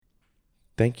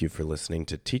Thank you for listening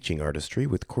to Teaching Artistry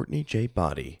with Courtney J.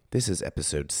 Body. This is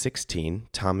episode 16,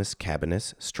 Thomas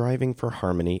Cabanis, Striving for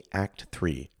Harmony, Act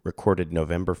 3, recorded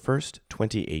November 1st,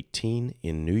 2018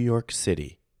 in New York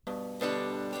City.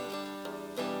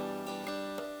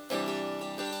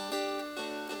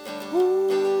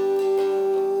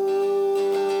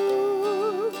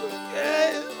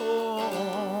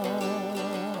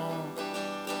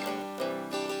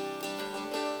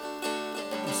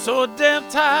 So damn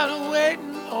tired of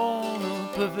waiting on a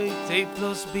perfect A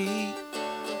plus B.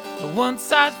 The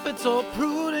one-size-fits-all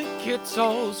prudent kids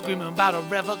all screaming about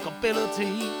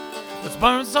irrevocability. Let's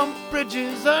burn some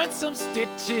bridges, earn some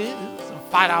stitches, and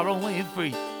fight our own way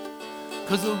free.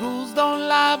 'Cause the rules don't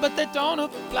lie, but they don't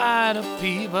apply to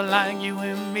people like you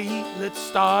and me. Let's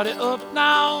start it up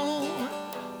now.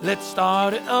 Let's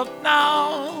start it up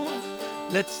now.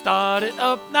 Let's start it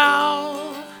up now.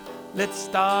 Let's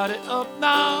start it up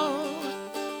now.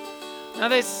 Now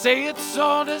they say it's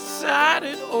all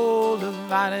decided, all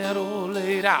divided, all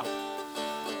laid out.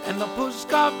 And the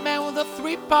pushcart man with a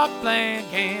three-part plan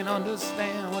can't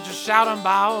understand what you're shouting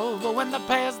about. But when the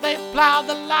paths they plow,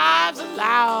 the lives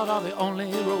allowed are the only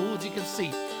roads you can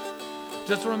see.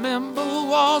 Just remember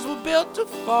walls were built to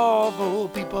fall for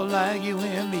people like you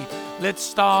and me. Let's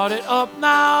start it up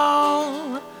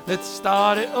now. Let's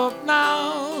start it up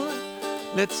now.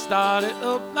 Let's start it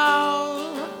up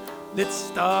now. Let's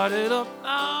start it up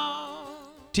now.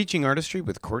 Teaching Artistry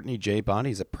with Courtney J.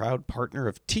 Body is a proud partner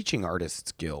of Teaching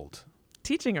Artists Guild.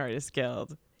 Teaching Artists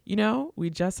Guild. You know, we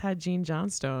just had Jean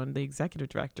Johnstone, the executive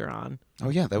director, on. Oh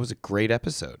yeah, that was a great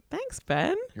episode. Thanks,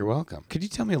 Ben. You're welcome. Could you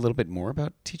tell me a little bit more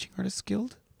about Teaching Artists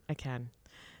Guild? I can.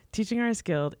 Teaching Artists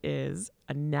Guild is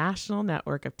a national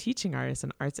network of teaching artists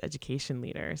and arts education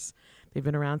leaders. They've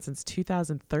been around since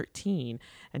 2013,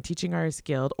 and Teaching Artists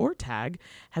Guild, or TAG,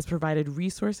 has provided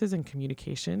resources and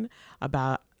communication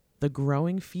about the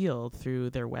growing field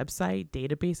through their website,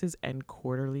 databases, and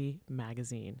quarterly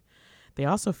magazine. They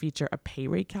also feature a pay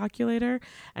rate calculator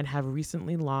and have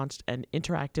recently launched an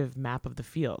interactive map of the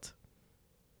field.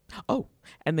 Oh,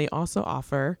 and they also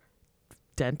offer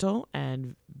dental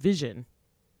and vision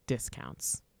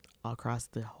discounts across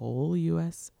the whole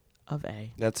U.S. of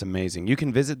A. That's amazing. You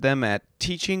can visit them at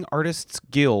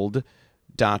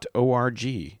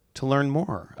teachingartistsguild.org to learn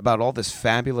more about all this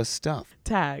fabulous stuff.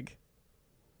 TAG,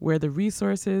 where the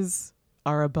resources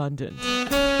are abundant.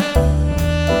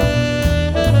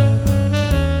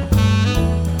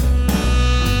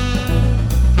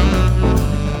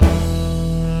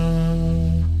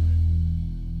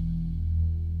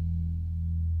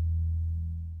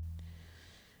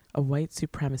 A white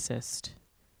supremacist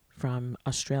from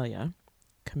Australia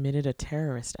committed a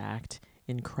terrorist act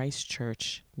in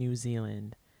Christchurch, New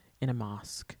Zealand, in a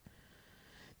mosque.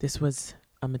 This was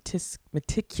a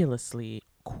meticulously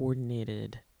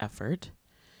coordinated effort,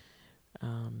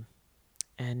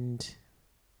 and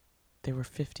there were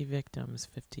 50 victims,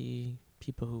 50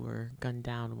 people who were gunned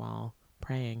down while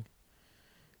praying.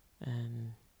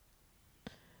 And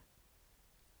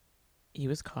he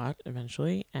was caught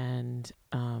eventually and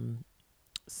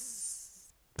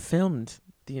filmed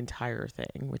the entire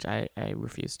thing, which I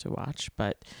refused to watch.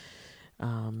 But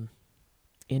in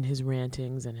his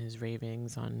rantings and his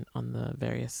ravings on the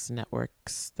various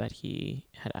networks that he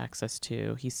had access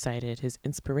to, he cited his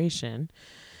inspiration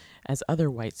as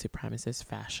other white supremacists,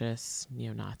 fascists,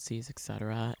 neo-Nazis,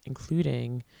 etc.,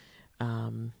 including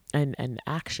and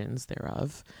actions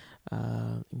thereof,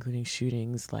 including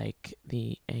shootings like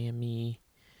the AME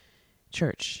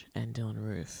Church and Dylann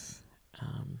Roof.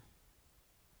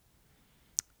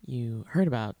 You heard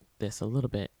about this a little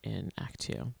bit in Act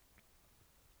 2.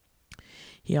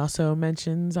 He also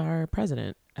mentions our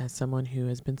president as someone who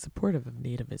has been supportive of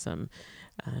nativism.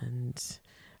 And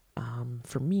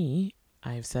for me,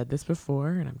 I've said this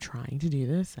before, and I'm trying to do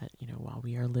this, that, while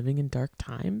we are living in dark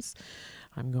times,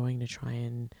 I'm going to try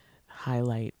and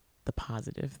highlight the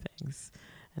positive things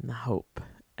and the hope.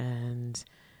 And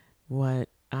what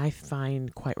I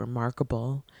find quite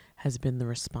remarkable has been the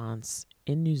response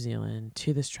in New Zealand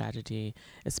to this tragedy,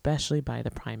 especially by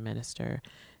the Prime Minister,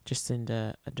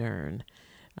 Jacinda Ardern,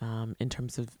 in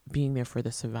terms of being there for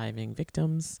the surviving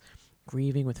victims,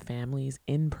 grieving with families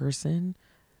in person,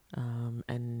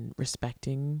 and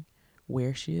respecting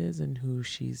where she is and who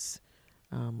she's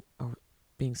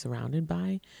being surrounded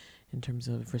by, in terms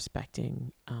of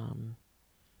respecting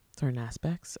certain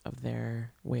aspects of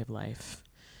their way of life.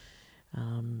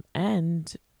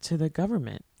 And to the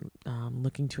government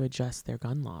looking to adjust their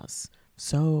gun laws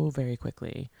so very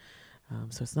quickly.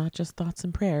 So it's not just thoughts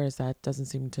and prayers. That doesn't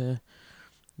seem to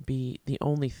be the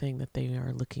only thing that they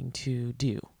are looking to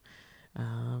do.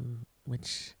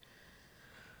 which,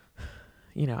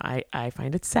 you know, I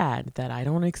find it sad that I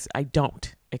don't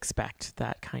expect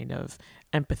that kind of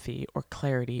empathy or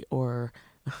clarity or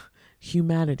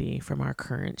humanity from our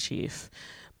current chief.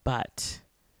 But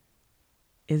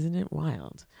isn't it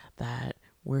wild that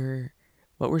what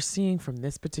we're seeing from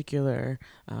this particular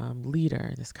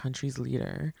leader, this country's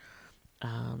leader,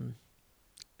 New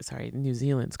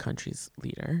Zealand's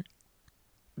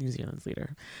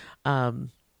leader,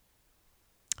 and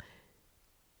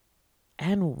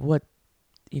what,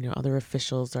 you know, other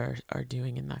officials are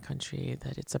doing in that country,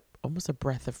 that it's almost a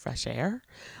breath of fresh air.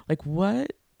 Like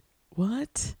what?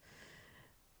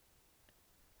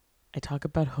 I talk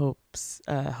about hope,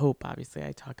 obviously.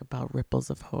 I talk about ripples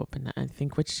of hope. And I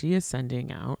think what she is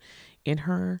sending out in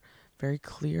her very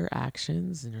clear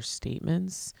actions, in her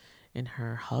statements, in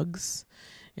her hugs,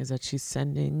 is that she's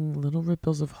sending little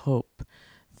ripples of hope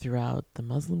throughout the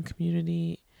Muslim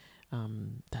community,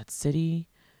 that city,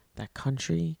 that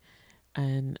country.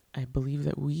 And I believe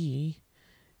that we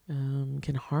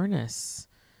can harness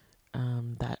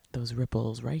those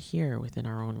ripples right here within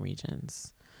our own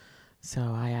regions.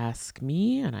 So I ask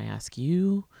me and I ask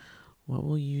you, what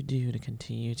will you do to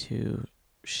continue to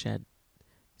spread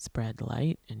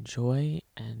light and joy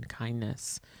and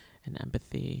kindness and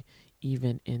empathy,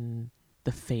 even in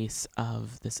the face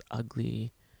of this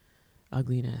ugliness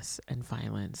and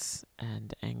violence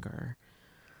and anger?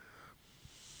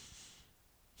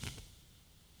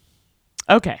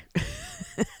 Okay.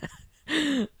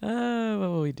 What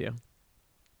will we do?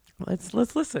 Let's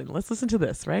listen. Let's listen to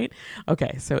this, right?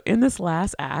 Okay, so in this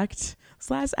last act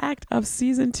of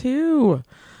season 2,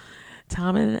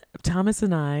 Thomas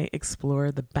and I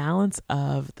explore the balance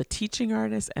of the teaching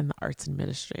artist and the arts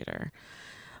administrator,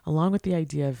 along with the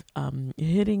idea of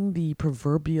hitting the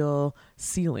proverbial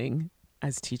ceiling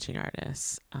as teaching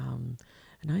artists.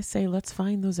 And I say, let's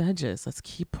find those edges. Let's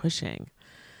keep pushing.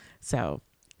 So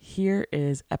here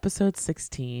is episode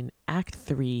 16, Act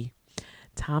 3,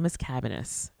 Thomas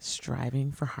Cabanis,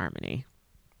 Striving for Harmony.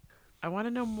 I want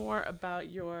to know more about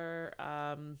your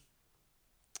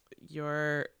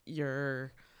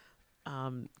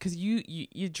because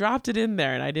you dropped it in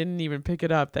there and I didn't even pick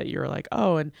it up, that you were like,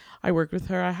 oh, and I worked with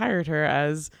her. I hired her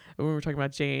as, when we were talking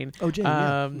about Jane. Oh, Jane,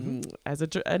 yeah. Mm-hmm. As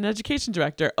an education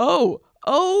director. Oh,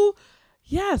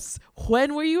 yes.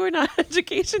 When were you an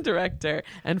education director,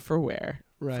 and for where?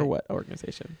 Right. For what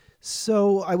organization?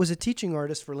 So I was a teaching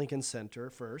artist for Lincoln Center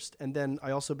first, and then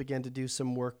I also began to do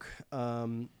some work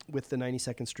with the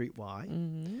 92nd Street Y.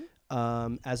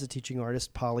 Mm-hmm. As a teaching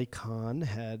artist, Polly Kahn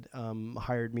had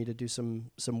hired me to do some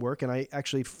work, and I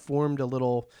actually formed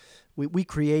we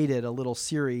created a little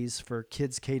series for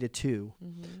kids K to 2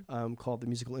 mm-hmm. Called the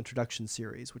Musical Introduction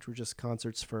Series, which were just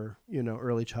concerts for,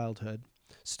 early childhood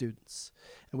students.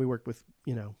 And we worked with,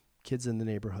 kids in the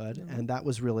neighborhood, mm-hmm. and that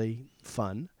was really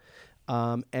fun.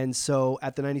 And so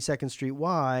at the 92nd Street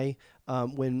Y,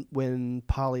 when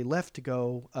Polly left to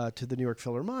go to the New York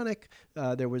Philharmonic,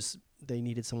 they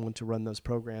needed someone to run those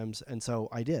programs, and so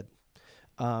I did.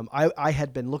 I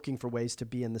had been looking for ways to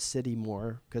be in the city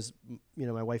more because,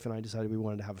 my wife and I decided we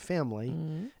wanted to have a family,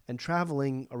 mm-hmm. and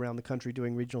traveling around the country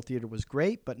doing regional theater was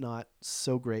great, but not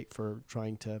so great for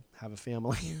trying to have a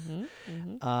family.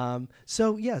 Mm-hmm. Mm-hmm.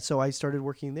 So I started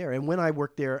working there. And when I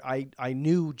worked there, I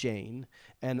knew Jane.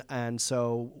 And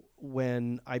so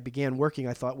when I began working,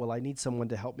 I thought, well, I need someone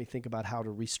to help me think about how to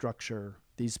restructure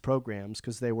these programs,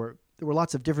 because there were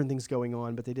lots of different things going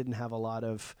on, but they didn't have a lot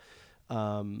of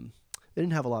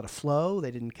flow.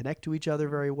 They didn't connect to each other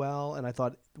very well. And I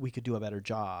thought we could do a better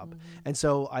job. Mm-hmm. And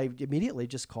so I immediately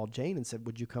just called Jane and said,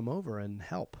 would you come over and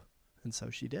help? And so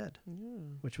she did,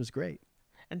 which was great.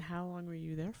 And how long were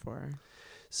you there for?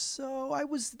 So I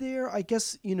was there, I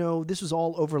guess, this was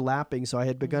all overlapping. So I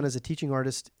had begun as a teaching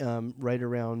artist right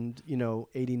around,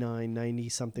 89, 90,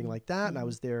 something like that. And I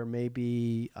was there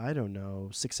maybe,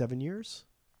 6-7 years.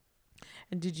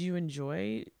 And did you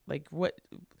enjoy,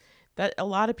 that a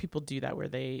lot of people do that, where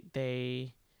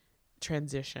they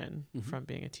transition mm-hmm. from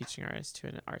being a teaching artist to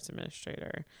an arts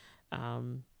administrator.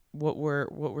 What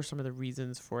were some of the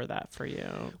reasons for that for you?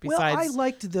 Well, I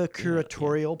liked the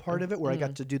curatorial part of it, where I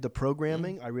got to do the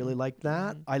programming. I really liked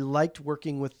that. I liked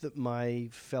working with my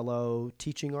fellow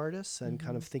teaching artists and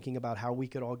kind of thinking about how we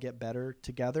could all get better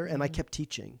together. And I kept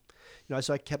teaching,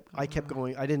 so I kept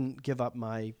going. I didn't give up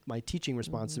my teaching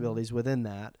responsibilities within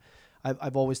that.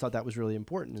 I've always thought that was really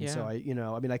important. And so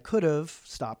I could have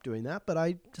stopped doing that, but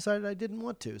I decided I didn't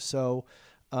want to. So,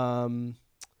 I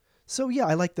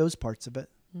like those parts of it.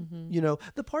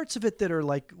 The parts of it that are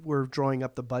like we're drawing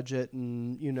up the budget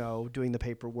and, doing the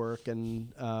paperwork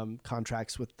and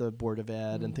contracts with the Board of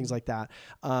Ed and things like that,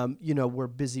 were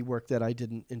busy work that I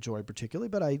didn't enjoy particularly,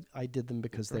 but I did them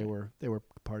because they were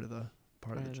part of the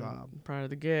job. Part of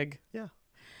the gig. Yeah.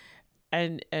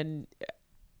 And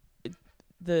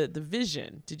the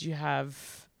vision, did you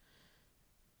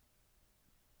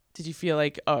feel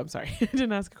like, oh, I'm sorry, I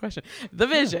didn't ask a question. The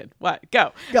vision, what?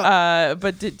 Go.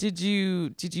 But did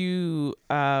you,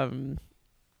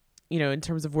 in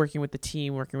terms of working with the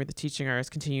team, working with the teaching artists,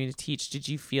 continuing to teach, did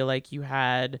you feel like you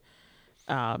had,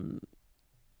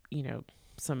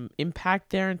 some impact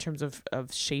there in terms of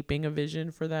shaping a vision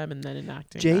for them and then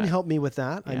enacting Jane that? helped me with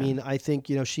that. Yeah. I mean, I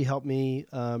think, she helped me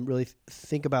really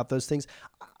think about those things.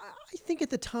 I think at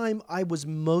the time I was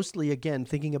mostly, again,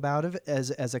 thinking about it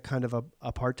as a kind of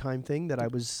a part-time thing that I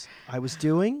was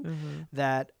doing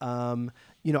that,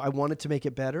 I wanted to make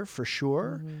it better for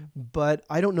sure, but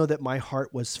I don't know that my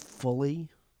heart was fully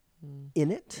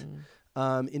in it.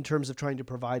 In terms of trying to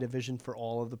provide a vision for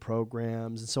all of the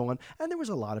programs and so on. And there was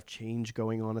a lot of change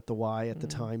going on at the Y at the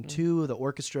time too. The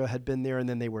orchestra had been there and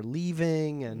then they were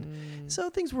leaving. And so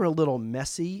things were a little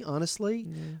messy, honestly.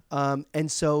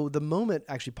 And so the moment,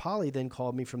 actually, Polly then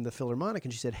called me from the Philharmonic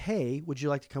and she said, hey, would you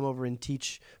like to come over and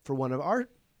teach for one of our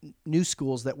new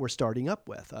schools that we're starting up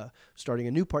with, starting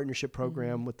a new partnership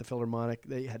program with the Philharmonic.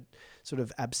 They had sort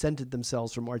of absented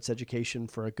themselves from arts education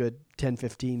for a good 10,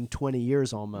 15, 20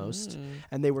 years almost.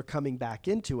 And they were coming back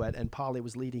into it, and Polly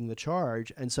was leading the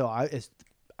charge. And so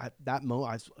at that moment,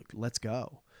 I was like, let's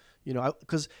go.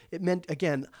 Because it meant,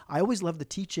 again, I always loved the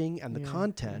teaching and the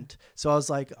content. So I was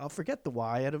like, I'll forget the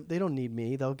Y. They don't need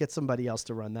me. They'll get somebody else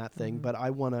to run that thing. But I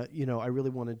want to, I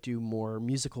really want to do more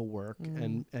musical work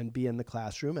and be in the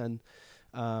classroom. And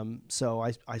so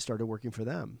I started working for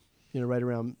them, right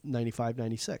around 95,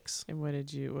 96. And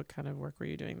what kind of work were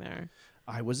you doing there?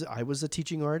 I was a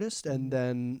teaching artist, and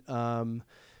then,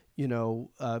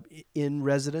 in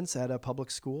residence at a public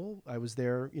school. I was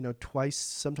there, twice,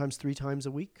 sometimes 3 times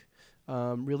a week.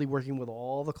 Really working with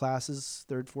all the classes,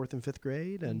 3rd, 4th, and 5th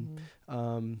grade, and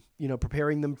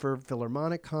preparing them for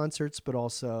Philharmonic concerts, but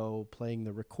also playing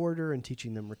the recorder and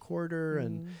teaching them recorder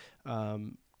and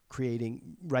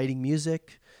writing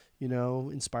music,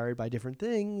 inspired by different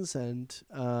things. And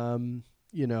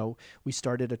we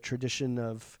started a tradition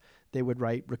of they would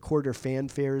write recorder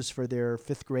fanfares for their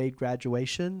 5th grade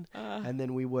graduation. And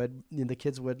then the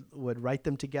kids would write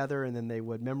them together, and then they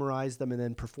would memorize them and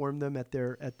then perform them at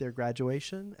their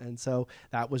graduation. And so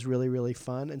that was really, really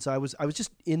fun. And so I was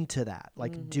just into that,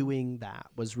 like doing that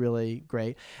was really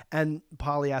great. And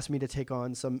Polly asked me to take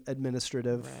on some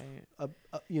administrative,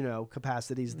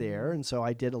 capacities there. And so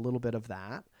I did a little bit of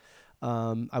that.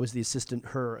 I was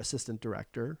her assistant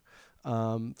director.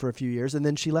 For a few years, and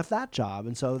then she left that job.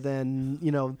 And so then,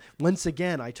 once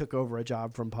again, I took over a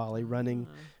job from Polly running,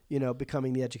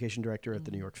 becoming the education director at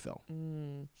the New York Phil.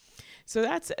 So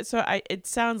it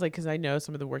sounds like, cause I know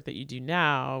some of the work that you do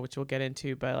now, which we'll get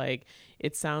into, but like,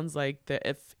 it sounds like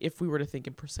if we were to think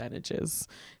in percentages,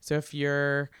 so if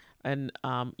you're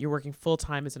you're working full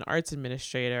time as an arts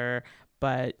administrator,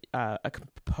 but a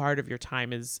part of your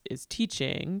time is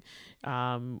teaching,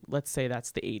 let's say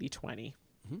that's the 80-20.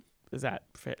 Is that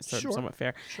fair? Sure. Somewhat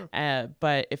fair? Sure.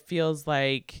 But it feels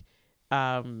like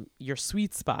your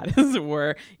sweet spot, as it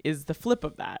were, is the flip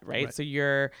of that, right? So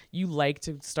you like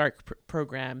to start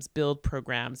programs, build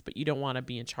programs, but you don't want to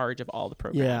be in charge of all the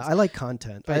programs. Yeah, I like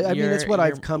content. I mean, it's what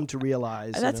I've come to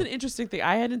realize. And that's an interesting thing.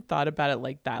 I hadn't thought about it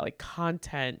like that, like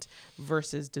content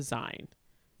versus design.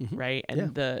 Right.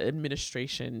 And the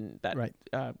administration that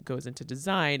goes into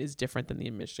design is different than the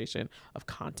administration of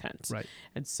content. Right.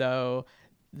 And so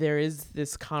there is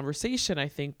this conversation, I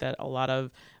think, that a lot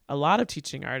of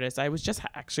teaching artists, I was just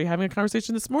actually having a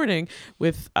conversation this morning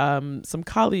with some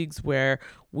colleagues where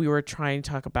we were trying to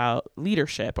talk about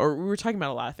leadership, or we were talking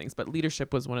about a lot of things, but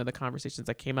leadership was one of the conversations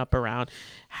that came up around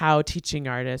how teaching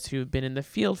artists who've been in the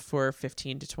field for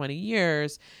 15 to 20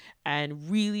 years and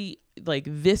really like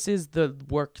this is the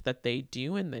work that they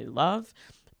do and they love,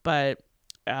 but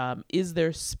is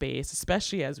there space,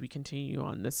 especially as we continue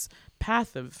on this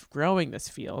path of growing this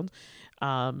field,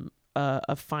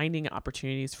 of finding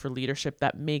opportunities for leadership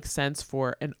that makes sense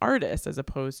for an artist as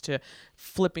opposed to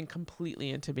flipping completely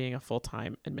into being a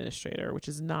full-time administrator, which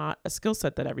is not a skill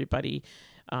set that everybody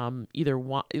either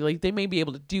want, like they may be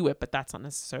able to do it, but that's not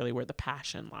necessarily where the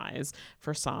passion lies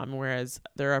for some. Whereas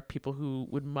there are people who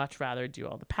would much rather do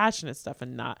all the passionate stuff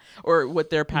and not, or what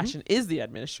their passion is the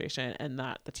administration and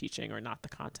not the teaching or not the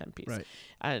content piece. Right.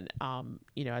 And,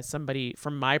 as somebody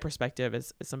from my perspective,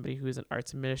 as somebody who is an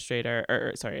arts administrator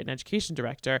an education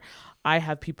director, I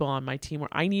have people on my team where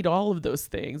I need all of those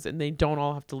things and they don't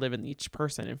all have to live in each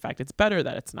person. In fact, it's better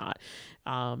that it's not.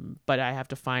 But I have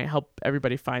to help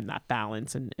everybody find that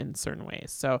balance in certain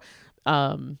ways.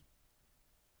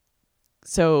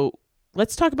 So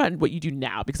let's talk about what you do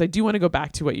now, because I do want to go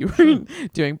back to what you were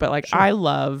doing, but like, I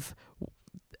love,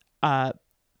 I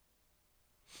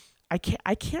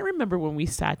can't remember when we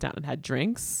sat down and had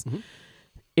drinks,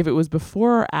 if it was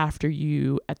before or after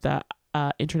you at the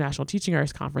International Teaching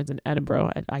Arts Conference in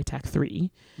Edinburgh at ITAC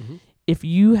 3, if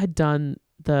you had done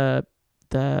the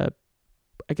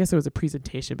I guess it was a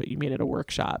presentation, but you made it a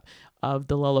workshop of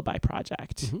the Lullaby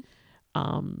Project.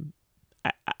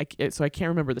 So I can't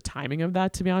remember the timing of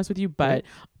that, to be honest with you, but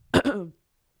I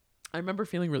remember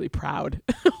feeling really proud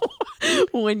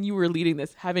when you were leading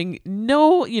this, having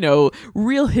no,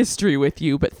 real history with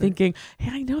you, but thinking,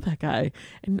 hey, I know that guy.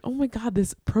 And oh my God,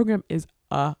 this program is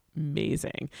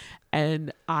amazing.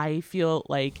 And I feel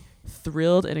like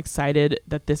thrilled and excited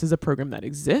that this is a program that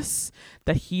exists,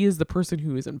 that he is the person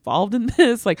who is involved in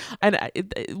this. Like, and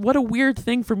what a weird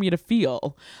thing for me to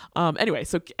feel. Anyway,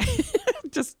 so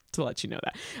just to let you know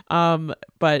that.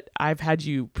 But I've had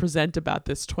you present about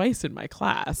this twice in my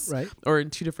class, right, or in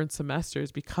 2 different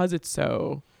semesters, because it's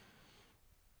so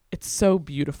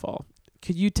beautiful.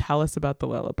 Could you tell us about the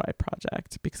Lullaby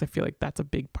Project? Because I feel like that's a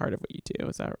big part of what you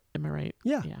do. Am I right?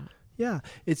 Yeah.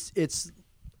 It's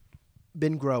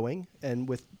been growing, and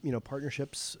with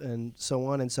partnerships and so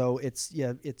on, and so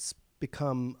it's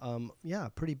become a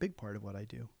pretty big part of what I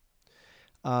do.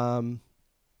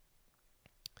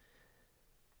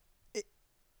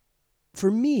 For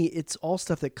me, it's all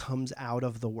stuff that comes out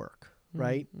of the work,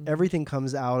 right? Everything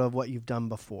comes out of what you've done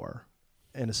before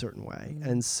in a certain way,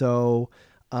 and so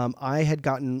I had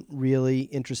gotten really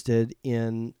interested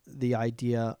in the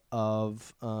idea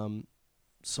of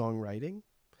songwriting,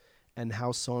 and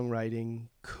how songwriting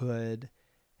could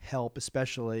help,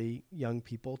 especially young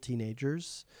people,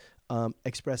 teenagers,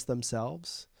 express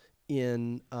themselves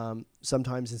in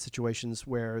sometimes in situations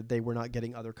where they were not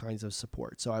getting other kinds of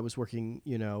support. So I was working,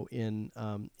 in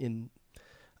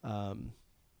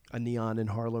a Neon in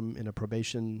Harlem, in a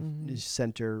probation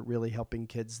center, really helping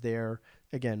kids there.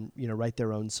 Again, write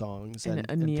their own songs. And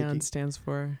Neon stands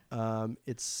for?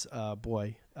 It's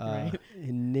right.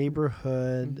 in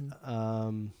neighborhood.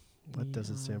 What does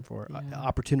it stand for?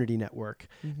 Opportunity Network.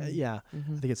 I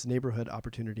think it's Neighborhood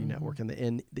Opportunity Network, and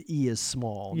the E is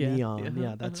small. Neon.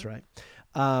 Yeah, that's right.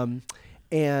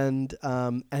 And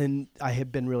I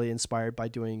have been really inspired by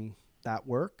doing that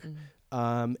work.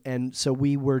 And so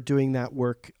we were doing that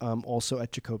work also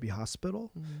at Jacobi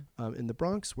Hospital in the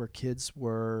Bronx, where kids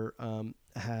were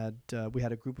we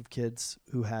had a group of kids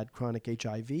who had chronic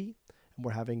HIV and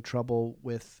were having trouble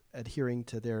with adhering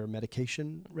to their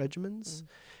medication regimens.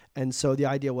 And so the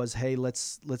idea was, hey,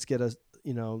 let's get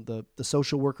the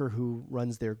social worker who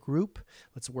runs their group.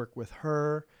 Let's work with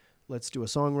her. Let's do a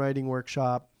songwriting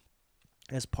workshop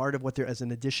as part of as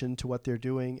an addition to what they're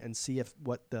doing, and see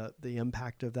what the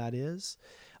impact of that is.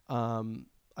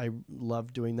 I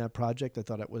loved doing that project. I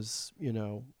thought it was,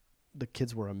 the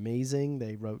kids were amazing.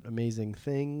 They wrote amazing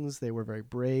things. They were very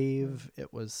brave.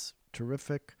 It was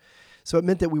terrific. So it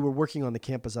meant that we were working on the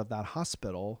campus of that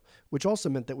hospital, which also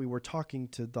meant that we were talking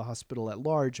to the hospital at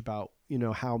large about,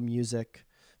 how music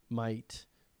might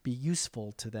be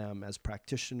useful to them as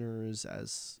practitioners,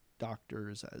 as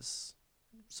doctors, as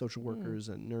social workers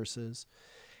and nurses.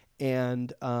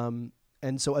 And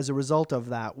so as a result of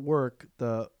that work,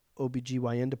 the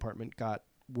OBGYN department got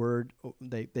word.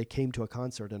 They came to a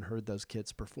concert and heard those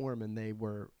kids perform, and they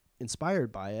were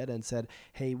inspired by it and said,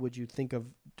 hey, would you think of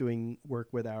doing work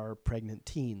with our pregnant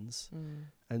teens?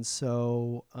 And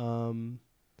so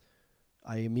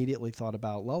I immediately thought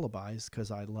about lullabies, because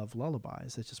I love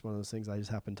lullabies. It's just one of those things. I just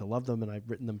happen to love them, and I've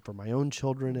written them for my own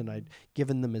children, and I'd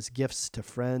given them as gifts to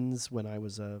friends when I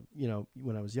was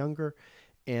when I was younger.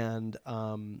 And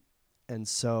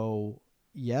so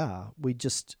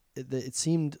it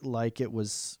seemed like it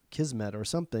was kismet or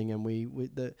something, and we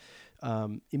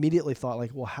immediately thought,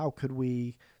 like, well, how could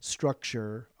we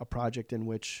structure a project in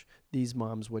which these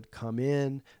moms would come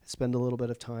in, spend a little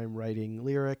bit of time writing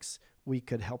lyrics. We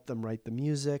could help them write the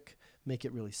music, make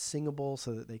it really singable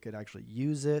so that they could actually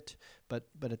use it, but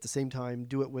at the same time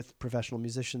do it with professional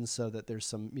musicians so that there's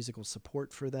some musical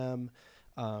support for them.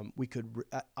 we could.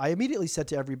 I immediately said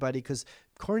to everybody, because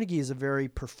Carnegie is a very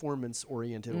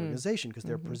performance-oriented organization, because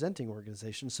they're a presenting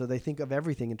organization, so they think of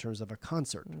everything in terms of a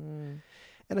concert.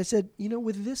 And I said,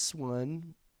 with this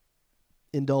one,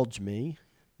 indulge me,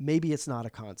 maybe it's not a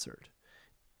concert.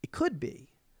 It could be.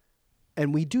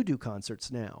 And we do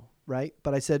concerts now, right?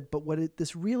 But I said, but what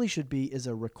this really should be is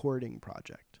a recording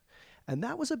project. And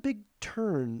that was a big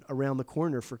turn around the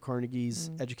corner for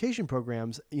Carnegie's education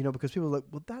programs, because people are like,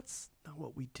 well, that's not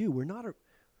what we do. We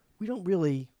don't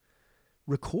really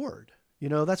record.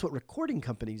 That's what recording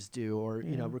companies do, or,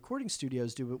 recording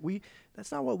studios do, but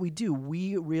that's not what we do.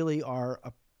 We really are,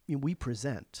 we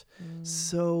present.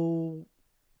 So,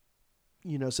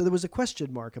 so there was a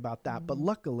question mark about that. But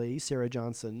luckily, Sarah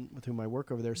Johnson, with whom I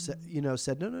work over there, said,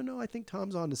 no, I think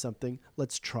Tom's onto something.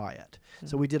 Let's try it.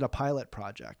 So we did a pilot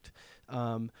project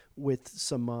with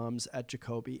some moms at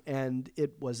Jacobi, and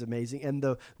it was amazing. And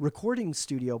the recording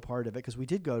studio part of it, because we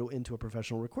did go into a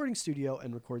professional recording studio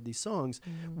and record these songs,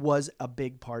 was a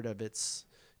big part of its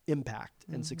impact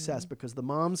and success, because the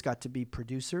moms got to be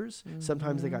producers.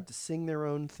 Sometimes they got to sing their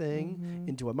own thing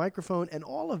into a microphone, and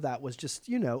all of that was just,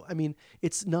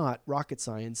 it's not rocket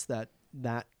science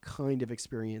that kind of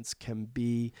experience can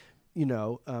be,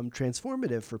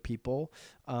 transformative for people,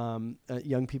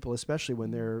 young people, especially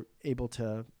when they're able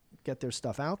to get their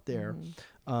stuff out there.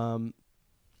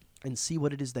 And see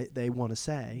what it is they want to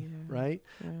say, right?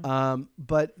 Yeah.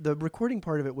 But the recording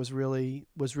part of it was really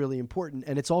important,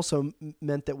 and it's also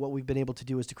meant that what we've been able to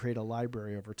do is to create a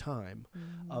library over time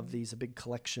of a big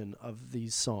collection of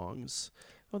these songs.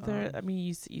 Well,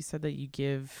 you said that you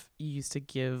used to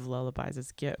give lullabies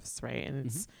as gifts, right? And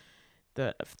it's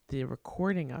the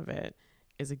recording of it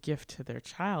is a gift to their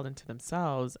child and to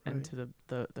themselves, and to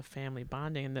the family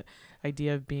bonding. And the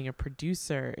idea of being a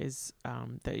producer is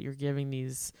that you're giving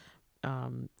these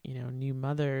new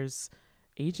mothers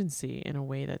agency in a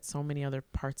way that so many other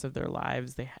parts of their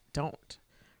lives they don't,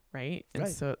 right? And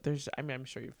so I'm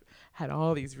sure you've had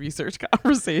all these research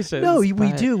conversations. No,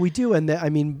 we do,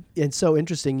 and it's so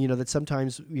interesting, that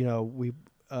sometimes we.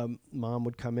 Mom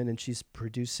would come in and she's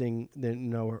producing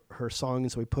her song,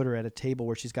 and so we put her at a table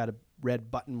where she's got a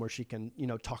red button where she can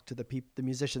talk to the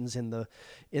musicians in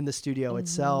the studio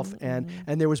itself. And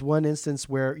there was one instance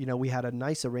where we had a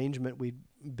nice arrangement we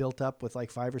built up with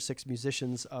like 5 or 6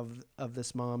 musicians of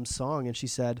this mom's song, and she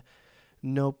said,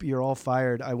 "Nope, you're all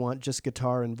fired. I want just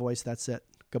guitar and voice. That's it.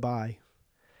 Goodbye."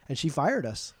 And she fired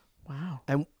us. Wow.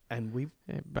 And we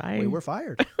were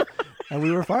fired. And we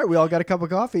were fired. We all got a cup of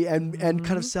coffee and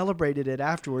kind of celebrated it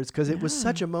afterwards, because it was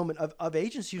such a moment of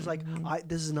agency. She was like,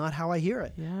 this is not how I hear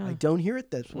it. Yeah. I don't hear it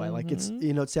this way. Like it's,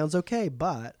 it sounds okay,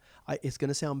 but it's going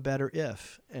to sound better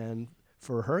if. And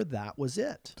for her, that was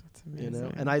it. That's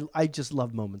amazing. And I just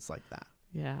love moments like that.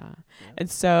 Yeah. And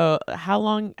so how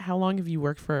long have you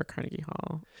worked for Carnegie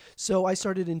Hall? So I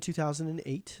started in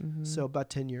 2008, so about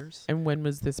 10 years. And when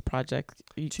was this project?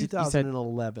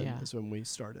 2011 is when we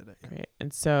started it. Great.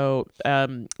 And so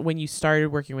when you started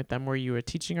working with them, were you a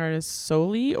teaching artist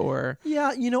solely, or?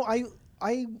 Yeah,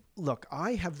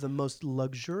 I have the most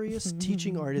luxurious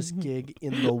teaching artist gig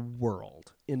in the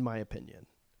world, in my opinion.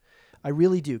 I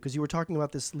really do, because you were talking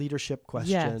about this leadership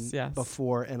question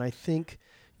before, and I think...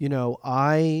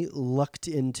 I lucked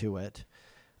into it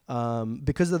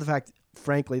because of the fact,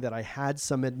 frankly, that I had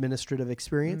some administrative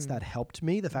experience that helped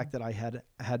me. The fact that I had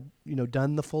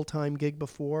done the full-time gig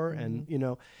before and,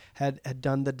 had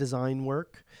done the design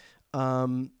work.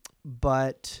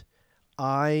 But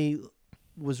I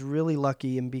was really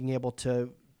lucky in being able to,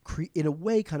 in a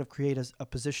way, kind of create a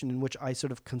position in which I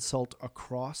sort of consult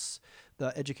across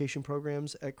the education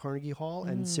programs at Carnegie Hall.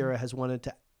 And Sarah has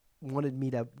wanted me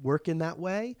to work in that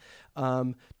way,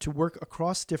 to work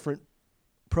across different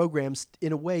programs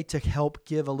in a way to help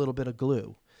give a little bit of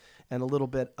glue and a little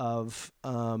bit of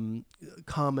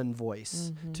common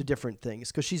voice to different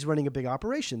things, because she's running a big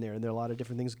operation there and there are a lot of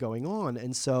different things going on.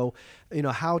 And so,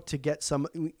 how to get some,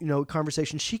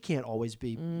 conversation she can't always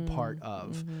be part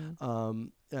of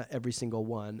every single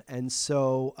one. And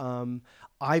so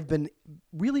I've been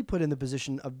really put in the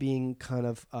position of being kind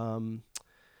of,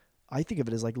 I think of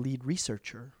it as like lead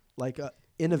researcher, like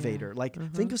innovator,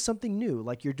 think of something new.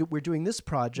 Like we're doing this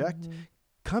project,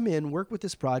 come in, work with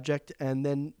this project, and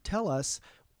then tell us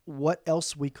what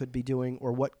else we could be doing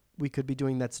or what we could be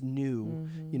doing that's new,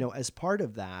 as part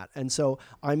of that. And so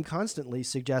I'm constantly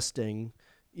suggesting,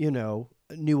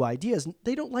 new ideas.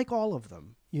 They don't like all of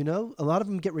them. A lot of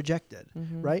them get rejected,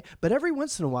 right? But every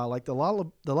once in a while, like the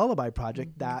Lullaby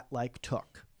project, that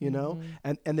took,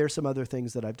 and there's some other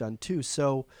things that I've done too.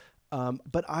 So,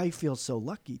 but I feel so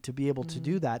lucky to be able to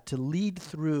do that, to lead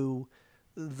through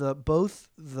both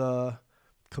the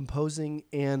composing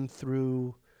and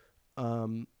through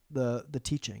the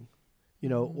teaching,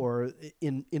 or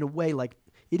in a way, like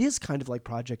it is kind of like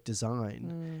project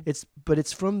design. But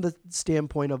it's from the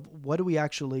standpoint of what do we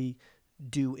actually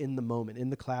do in the moment, in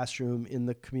the classroom, in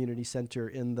the community center,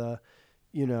 in the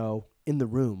in the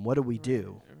room. What do we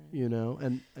do?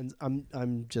 And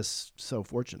I'm just so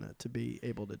fortunate to be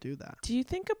able to do that. Do you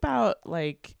think about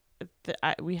like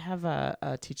we have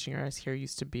a teaching artist here,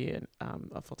 used to be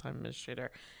a full-time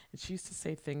administrator, and she used to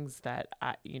say things that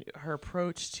her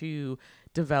approach to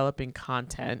developing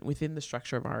content within the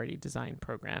structure of an already designed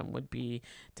program would be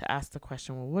to ask the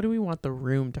question, well, what do we want the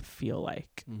room to feel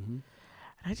like? And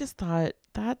I just thought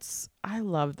I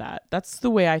love that. That's the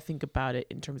way I think about it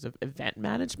in terms of event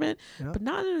management, but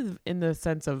not in the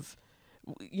sense of,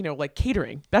 like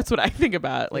catering. That's what I think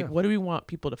about. Like, what do we want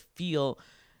people to feel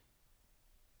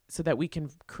so that we can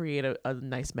create a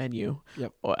nice menu?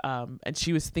 And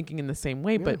she was thinking in the same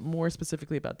way, but more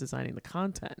specifically about designing the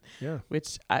content,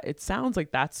 which it sounds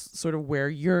like that's sort of where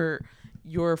your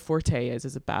forte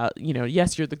is about,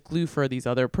 yes, you're the glue for these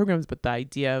other programs, but the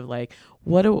idea of like,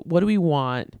 what do we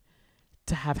want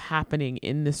to have happening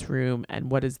in this room,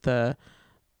 and what is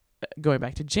going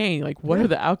back to Jane, like what are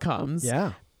the outcomes?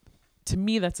 To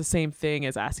me, that's the same thing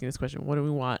as asking this question: what do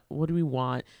we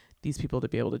want these people to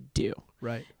be able to do?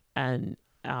 Right. And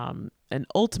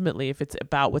ultimately, if it's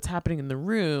about what's happening in the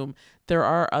room, there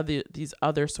are these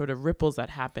other sort of ripples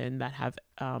that happen that have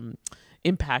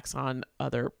impacts on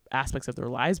other aspects of their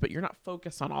lives, but you're not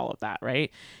focused on all of that,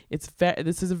 right?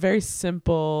 This is a very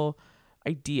simple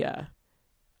idea.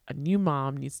 A new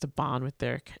mom needs to bond with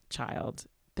their child.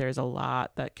 There's a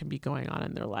lot that can be going on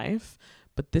in their life,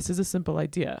 but this is a simple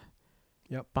idea.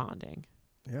 Bonding.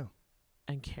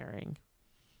 And caring.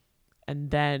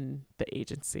 And then the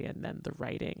agency, and then the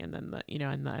writing, and then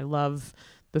and I love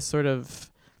the sort of,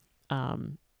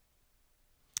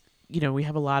 we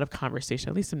have a lot of conversation,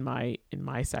 at least in my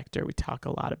sector, we talk a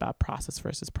lot about process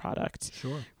versus product.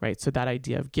 Right. So that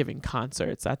idea of giving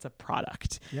concerts, that's a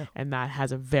product. And that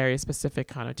has a very specific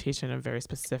connotation, a very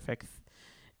specific,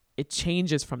 it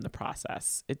changes from the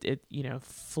process. It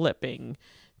flipping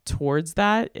towards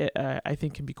that, I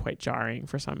think can be quite jarring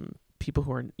for some people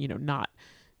who are, not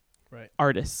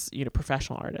artists,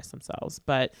 professional artists themselves.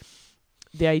 But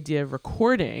the idea of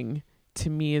recording to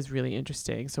me is really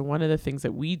interesting. So one of the things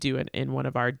that we do in one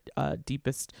of our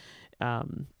deepest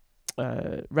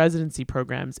residency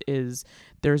programs is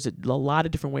there's a lot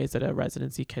of different ways that a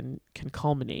residency can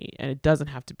culminate, and it doesn't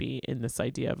have to be in this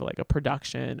idea of like a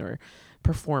production or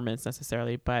performance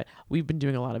necessarily, but we've been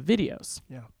doing a lot of videos.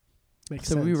 Makes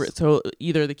sense. So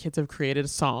either the kids have created a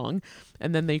song,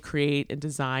 and then they create and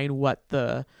design what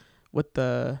the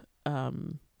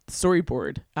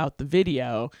storyboard out the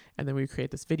video, and then we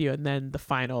create this video, and then the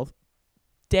final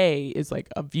day is like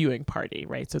a viewing party,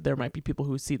 right? So there might be people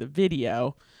who see the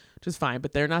video, which is fine,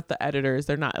 but they're not the editors.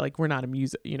 They're not like, we're not a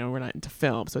music, we're not into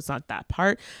film, so it's not that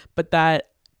part. But that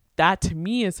to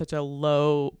me is such a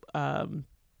low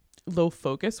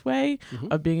focus way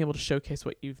of being able to showcase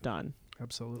what you've done.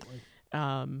 Absolutely.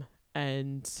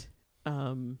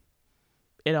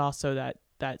 It also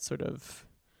that sort of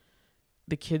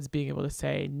the kids being able to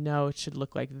say, no, it should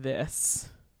look like this.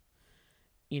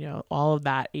 All of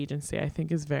that agency, I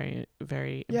think, is very,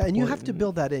 very important. And you have to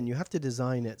build that in. You have to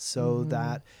design it so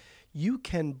that you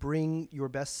can bring your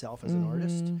best self as an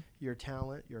artist, your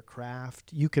talent, your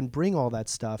craft. You can bring all that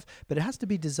stuff, but it has to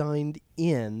be designed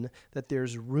in that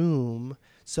there's room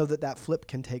so that flip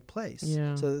can take place.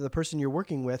 So that the person you're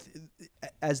working with,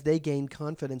 as they gain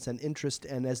confidence and interest,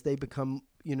 and as they become,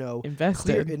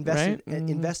 invested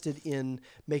in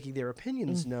making their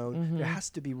opinions known, there has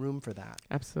to be room for that.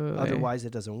 Absolutely. Otherwise,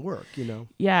 it doesn't work.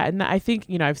 Yeah, and I think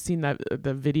I've seen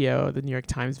the video, the New York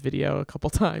Times video, a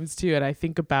couple times too, and I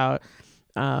think about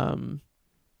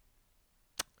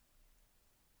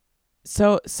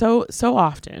so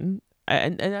often.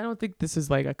 And I don't think this is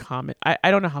like a common,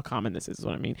 I don't know how common this is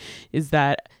what I mean, is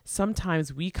that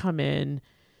sometimes we come in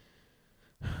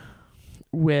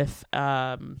with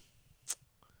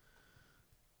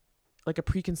like a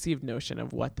preconceived notion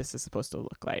of what this is supposed to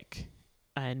look like,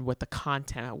 and what the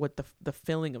content, what the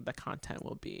filling of the content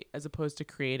will be, as opposed to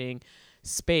creating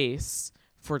space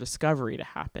for discovery to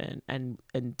happen, and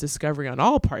discovery on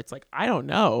all parts. Like, I don't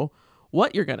know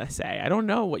what you're going to say. I don't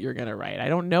know what you're going to write. I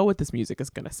don't know what this music is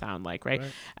going to sound like. Right.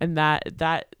 And that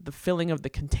the filling of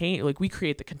the container, like we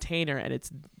create the container, and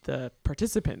it's the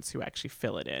participants who actually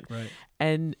fill it in. Right.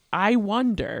 And I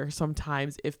wonder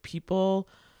sometimes if people,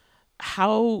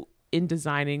 how in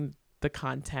designing the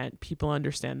content, people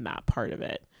understand that part of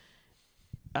it.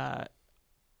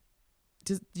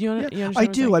 do you understand I what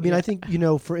I'm do. saying? I mean, Yeah. I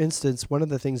think, for instance, one of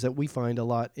the things that we find a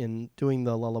lot in doing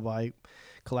the lullaby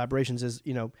collaborations is,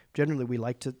 generally we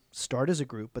like to start as a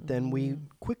group, but then we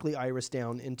quickly iris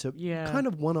down into kind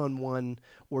of one-on-one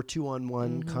or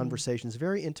two-on-one conversations,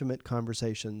 very intimate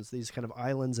conversations, these kind of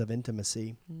islands of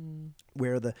intimacy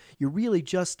where you're really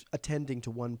just attending to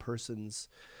one person's,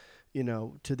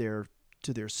 to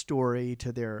their story,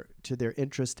 to their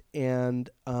interest. And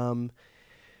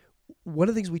one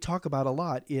of the things we talk about a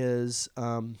lot is,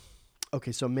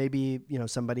 okay, so maybe,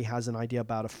 somebody has an idea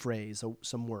about a phrase,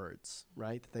 some words,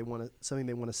 right? That something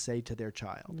they want to say to their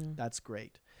child. Yeah. That's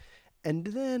great. And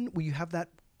then you have that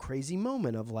crazy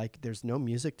moment of like, there's no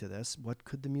music to this. What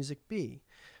could the music be?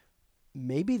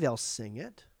 Maybe they'll sing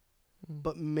it,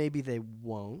 but maybe they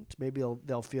won't. Maybe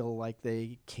they'll feel like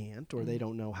they can't, or they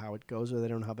don't know how it goes, or they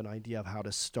don't have an idea of how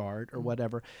to start or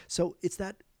whatever. So it's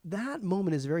that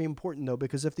moment is very important though,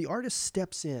 because if the artist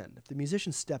steps in, if the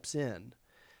musician steps in,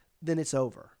 then it's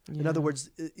over. Yeah. In other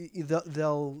words,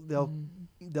 they'll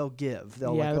give.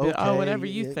 They'll Yeah, like, they'll be, okay, "Oh, whatever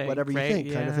you think," whatever you right?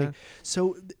 think, kind of Yeah. thing.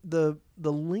 So the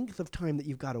length of time that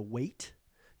you've got to wait,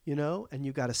 and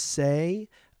you've got to say,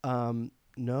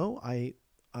 no, I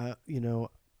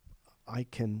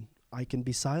can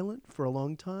be silent for a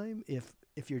long time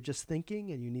if you're just thinking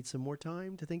and you need some more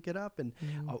time to think it up, and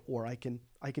or I can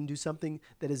do something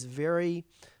that is very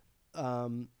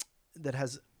that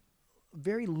has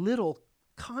very little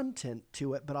content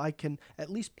to it, but I can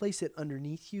at least place it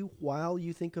underneath you while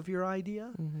you think of your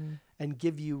idea and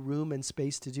give you room and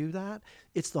space to do that.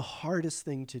 It's the hardest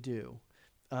thing to do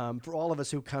for all of us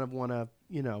who kind of want to,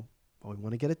 we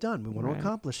want to get it done. We want to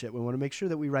accomplish it. We want to make sure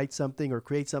that we write something or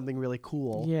create something really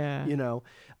cool. Yeah.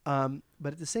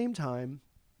 But at the same time,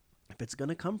 if it's going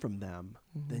to come from them,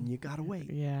 then you got to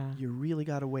wait. Yeah. You really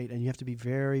got to wait, and you have to be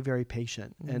very, very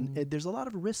patient. And there's a lot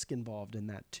of risk involved in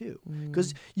that too,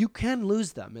 because you can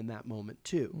lose them in that moment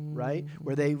too, right?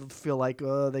 Where they feel like,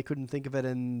 they couldn't think of it,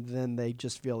 and then they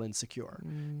just feel insecure,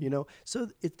 So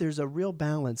there's a real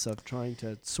balance of trying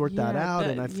to sort that out.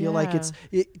 And I feel like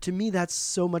to me, that's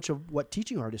so much of what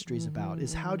teaching artistry is about,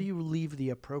 is how do you leave the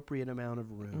appropriate amount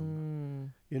of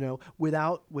room,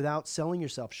 without selling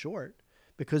yourself short.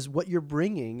 Because what you're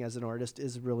bringing as an artist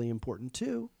is really important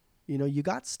too. You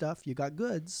got stuff, you got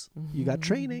goods, you got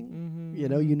training,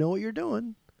 you know what you're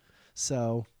doing.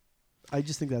 So I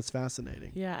just think that's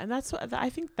fascinating. Yeah. And that's what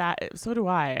I think so do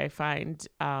I find,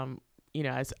 as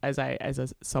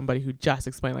somebody who just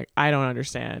explained, like, I don't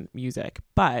understand music,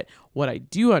 but what I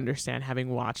do understand, having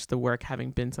watched the work,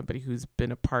 having been somebody who's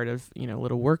been a part of,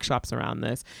 little workshops around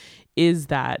this, is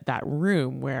that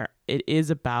room where it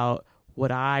is about what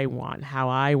I want, how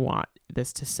I want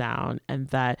this to sound, and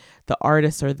that the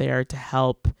artists are there to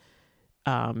help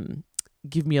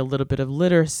give me a little bit of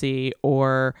literacy,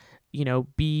 or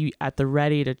be at the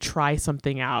ready to try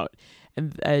something out.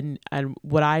 And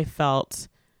what I felt,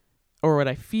 or what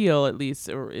I feel at least,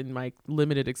 or in my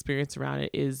limited experience around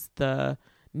it, is the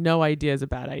no idea is a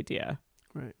bad idea.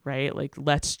 Right? Like,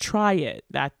 let's try it.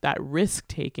 That risk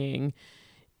taking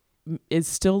is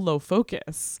still low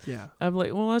focus. Yeah. I'm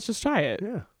like, well, let's just try it.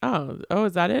 Yeah. Oh,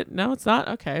 is that it? No, it's not.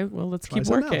 Okay. Well, let's Try keep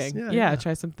something working. else. Yeah.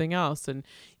 Try something else. And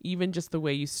even just the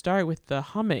way you start with the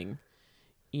humming,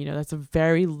 that's a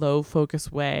very low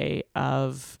focus way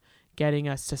of getting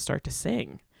us to start to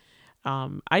sing.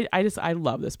 I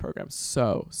love this program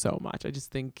so much. I just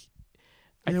think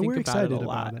I think we're about excited it a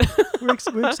lot. about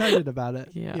it. We're excited about it.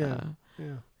 Yeah.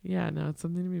 Yeah. No, it's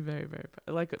something to be very, very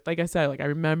like I said, like I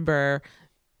remember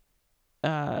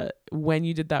when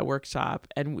you did that workshop,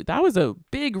 and that was a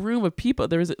big room of people.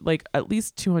 There was like at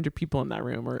least 200 people in that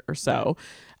room or so,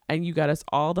 and you got us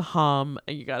all to hum,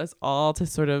 and you got us all to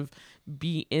sort of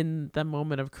be in the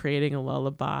moment of creating a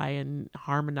lullaby and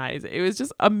harmonize. It was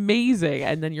just amazing.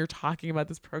 And then you're talking about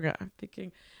this program. I'm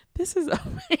thinking, this is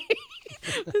amazing.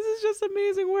 This is just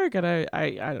amazing work. And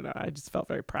I don't know. I just felt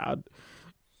very proud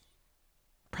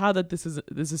that this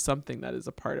is something that is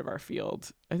a part of our field.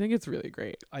 I think it's really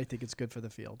great. I think it's good for the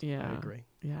field. Yeah. I agree.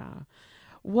 Yeah.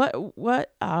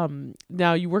 What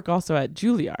now you work also at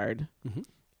Juilliard. Mm-hmm.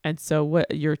 And so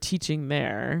what you're teaching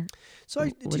there? So I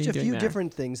What are teach you a doing few there?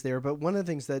 different things there, but one of the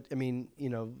things that,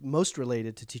 most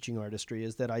related to teaching artistry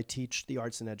is that I teach the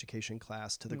arts and education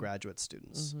class to the graduate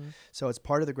students. Mm-hmm. So it's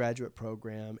part of the graduate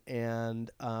program, and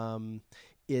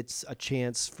it's a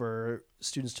chance for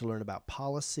students to learn about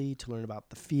policy, to learn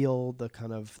about the field, the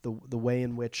kind of the way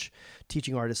in which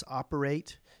teaching artists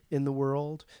operate in the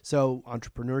world. So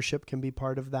entrepreneurship can be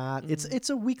part of that. Mm-hmm.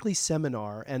 It's a weekly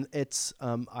seminar, and it's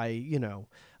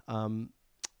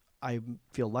I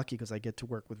feel lucky because I get to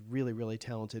work with really, really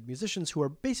talented musicians who are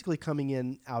basically coming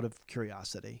in out of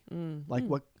curiosity. Like,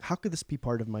 how could this be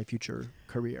part of my future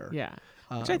career? Yeah.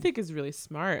 Which I think is really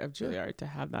smart of Juilliard to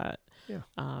have that. Yeah.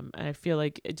 And I feel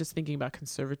like just thinking about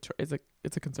conservatory,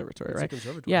 it's a conservatory, right? It's a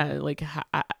conservatory. Yeah. Like,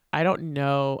 I don't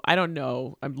know.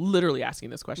 I'm literally asking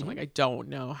this question. Like, I don't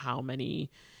know how many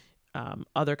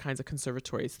other kinds of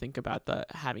conservatories think about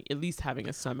having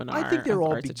a seminar. I think they're of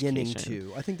all arts beginning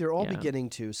education. to. I think they're all beginning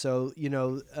to. So,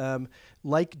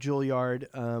 like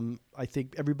Juilliard, I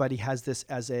think everybody has this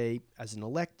as an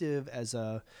elective, as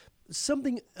a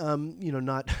something,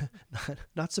 not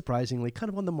surprisingly, kind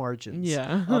of on the margins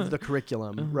of the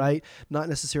curriculum, right? Not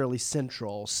necessarily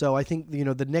central. So I think,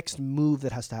 the next move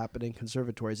that has to happen in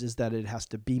conservatories is that it has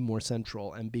to be more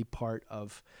central and be part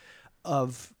of a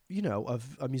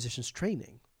musician's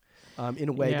training in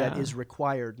a way that is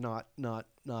required, not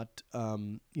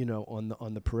on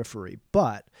the periphery.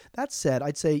 But that said,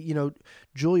 I'd say,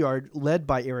 Juilliard, led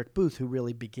by Eric Booth, who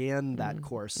really began that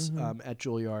course at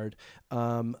Juilliard,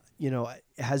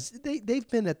 they've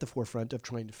been at the forefront of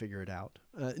trying to figure it out.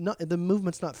 The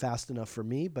movement's not fast enough for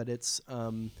me, but it's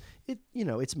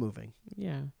moving.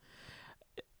 Yeah.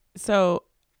 So,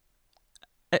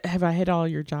 have I hit all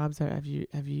your jobs? Have you?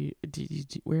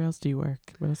 Where else do you work?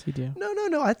 What else do you do? No.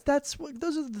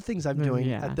 Those are the things I'm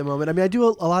doing at the moment. I mean, I do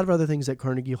a lot of other things at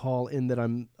Carnegie Hall in that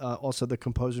I'm also the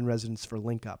composer in residence for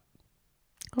Link Up.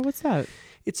 Oh, what's that?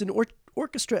 It's an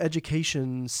orchestra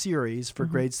education series for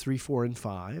grades 3, 4, and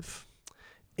 5.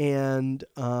 And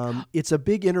it's a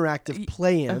big interactive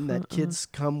play-in that kids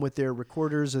come with their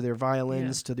recorders or their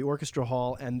violins to the orchestra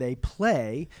hall, and they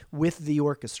play with the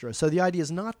orchestra. So the idea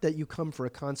is not that you come for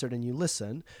a concert and you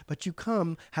listen, but you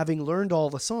come having learned all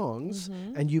the songs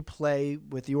and you play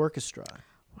with the orchestra.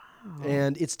 Wow.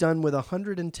 And it's done with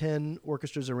 110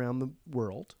 orchestras around the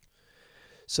world.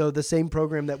 So the same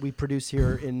program that we produce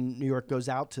here in New York goes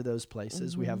out to those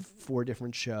places. We have 4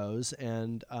 different shows.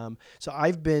 And so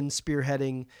I've been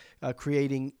spearheading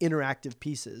creating interactive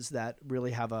pieces that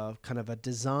really have a kind of a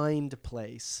designed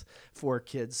place for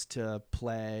kids to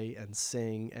play and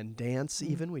sing and dance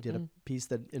even. We did a piece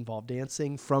that involved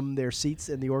dancing from their seats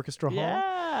in the orchestra hall.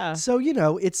 Yeah. So,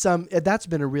 it's that's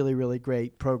been a really, really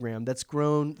great program that's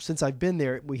grown since I've been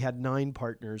there. We had 9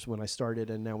 partners when I started,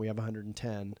 and now we have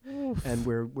 110. Oof. And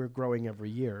we're growing every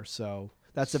year. So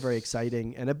that's a very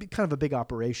exciting and kind of a big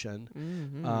operation.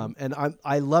 And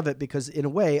I love it because in a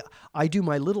way I do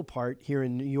my little part here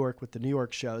in New York with the New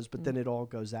York shows, but then it all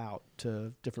goes out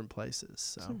to different places.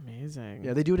 So. That's amazing.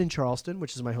 Yeah, they do it in Charleston,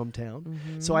 which is my hometown.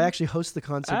 So I actually host the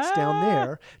concerts down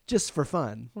there just for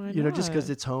fun. Why not? Just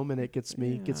because it's home and it gets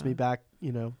me back,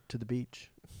 to the beach.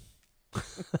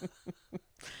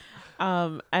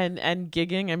 And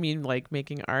gigging, I mean, like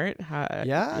making art.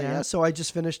 Yeah. So I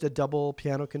just finished a double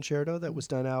piano concerto that was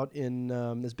done out in,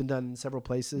 has been done in several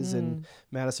places in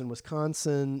Madison,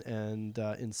 Wisconsin, and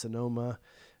in Sonoma,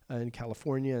 in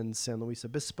California, and San Luis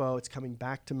Obispo. It's coming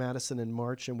back to Madison in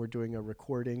March, and we're doing a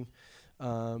recording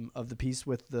of the piece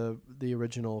with the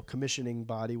original commissioning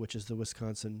body, which is the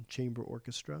Wisconsin Chamber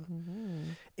Orchestra.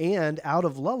 And out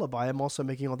of Lullaby, I'm also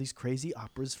making all these crazy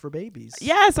operas for babies.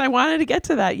 Yes, I wanted to get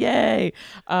to that. Yay!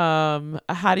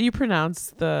 How do you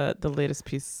pronounce the latest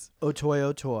piece?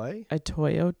 Otoy Otoy.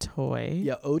 Otoy Otoy.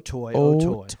 Yeah, Otoy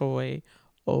Otoy.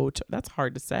 Otoy. That's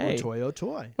hard to say. Otoy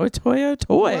Otoy. Otoy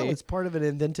Otoy. Well, it's part of an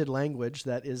invented language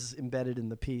that is embedded in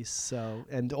the piece. So,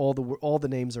 and all the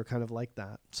names are kind of like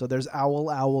that. So there's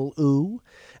Owl Owl Oo,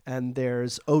 and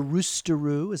there's O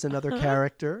Roosteroo is another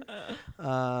character,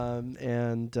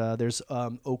 and there's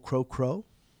O Crow Crow,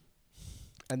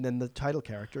 and then the title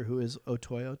character who is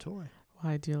Otoy Otoy.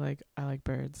 Why do you like? I like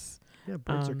birds. Yeah,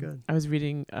 birds are good. I was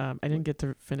reading. I didn't get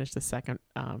to finish the second.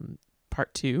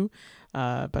 Part 2,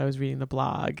 but I was reading the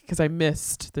blog because I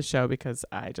missed the show because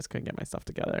I just couldn't get myself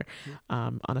together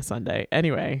on a Sunday.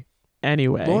 Anyway,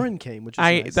 Lauren came, which is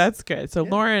nice. That's good. So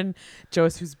Lauren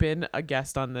Jost, who's been a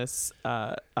guest on this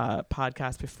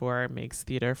podcast before, makes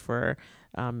theater for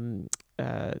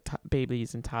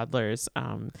babies and toddlers,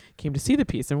 came to see the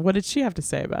piece. And what did she have to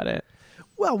say about it?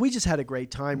 Well, we just had a great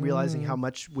time realizing how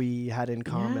much we had in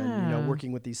common,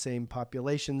 working with these same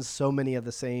populations, so many of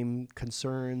the same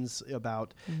concerns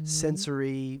about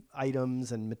sensory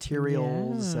items and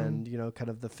materials and, kind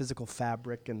of the physical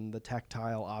fabric and the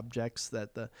tactile objects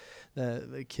that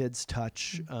the kids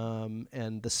touch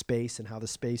and the space and how the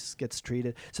space gets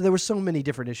treated. So there were so many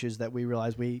different issues that we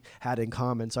realized we had in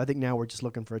common. So I think now we're just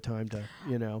looking for a time to,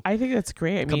 I think that's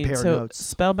great. Compare notes.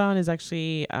 Spellbound is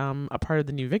actually a part of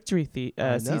the New Victory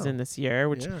season this year,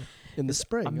 which in the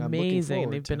spring.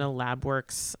 Amazing. They've been a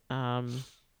LabWorks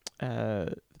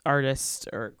artist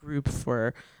or group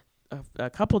for a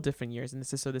couple different years, and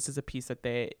this is a piece that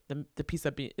the piece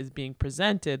that is being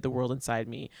presented, The World Inside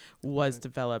Me, was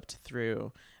developed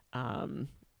through the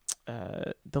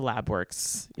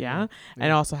LabWorks,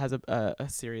 and also has a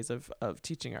series of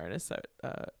teaching artists that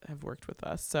have worked with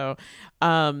us. So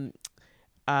I'm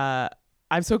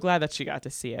so glad that she got to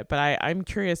see it, but I'm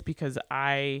curious because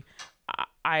I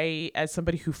as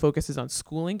somebody who focuses on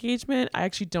school engagement, I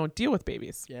actually don't deal with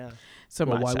babies so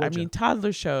much. I mean,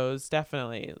 toddler shows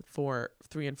definitely for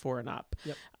 3 and 4 and up,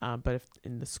 but if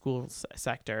in the school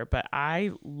sector. But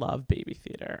I love baby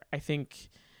theater. I think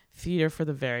theater for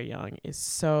the very young is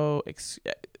so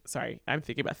sorry, I'm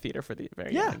thinking about theater for the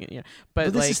very young,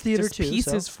 but this like is theater just too,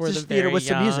 pieces so for the theater very with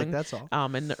young, some music, that's all.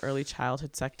 In the early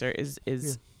childhood sector is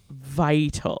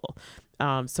vital.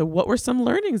 So what were some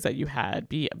learnings that you had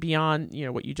beyond,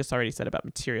 what you just already said about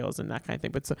materials and that kind of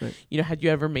thing? But so, had you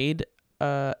ever made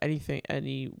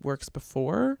any works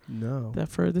before? No.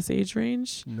 For this age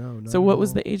range? No. So what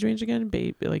was the age range again?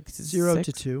 Baby, like 0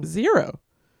 to 2. 0.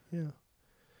 Yeah.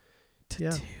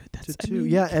 To 2. That's to 2.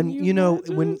 Yeah, and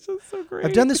when so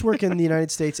I've done this work in the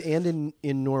United States and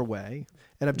in Norway,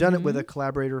 and I've done it with a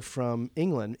collaborator from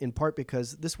England, in part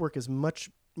because this work is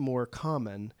much more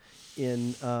common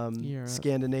in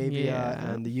Scandinavia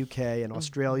and the UK and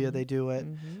Australia. They do it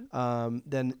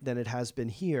than it has been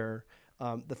here.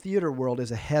 The theater world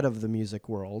is ahead of the music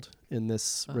world in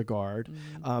this regard.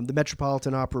 The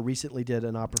Metropolitan Opera recently did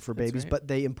an opera for babies, but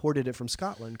they imported it from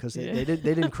Scotland because they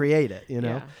didn't create it.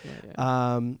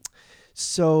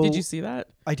 So did you see that?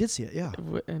 I did see it. Yeah.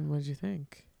 And what did you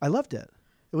think? I loved it.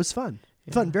 It was fun.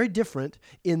 Fun, very different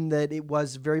in that it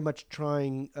was very much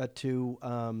trying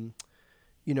to,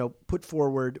 put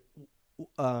forward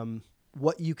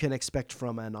what you can expect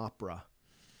from an opera,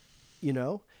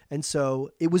 and so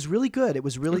it was really good. It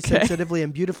was really sensitively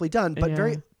and beautifully done,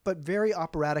 but very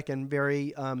operatic and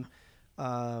very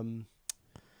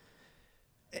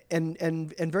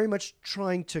and very much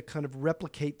trying to kind of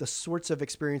replicate the sorts of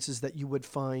experiences that you would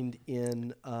find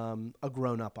in a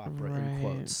grown-up opera, in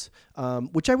quotes,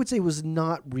 which I would say was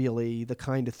not really the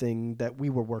kind of thing that we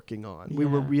were working on. We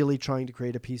were really trying to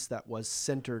create a piece that was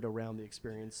centered around the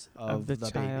experience of the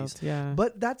child, babies. Yeah.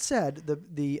 But that said,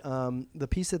 the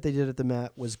piece that they did at the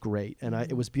Met was great, and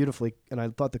it was beautifully, and I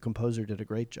thought the composer did a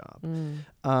great job.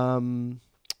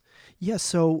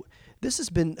 So this has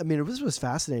been, this was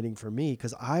fascinating for me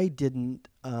because I didn't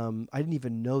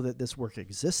even know that this work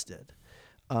existed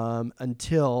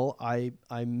until I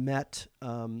met,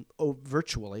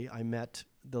 virtually, I met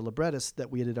the librettist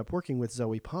that we ended up working with,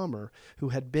 Zoe Palmer, who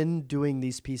had been doing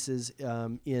these pieces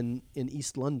in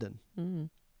East London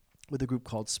with a group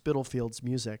called Spitalfields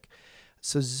Music.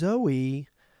 So Zoe,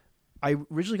 I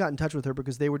originally got in touch with her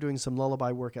because they were doing some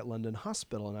lullaby work at London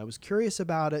Hospital, and I was curious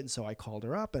about it, and so I called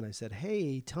her up and I said,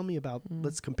 hey, tell me about,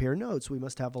 let's compare notes. We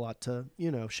must have a lot to,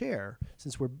 share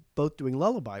since we're both doing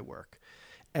lullaby work.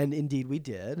 And indeed we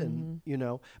did, and,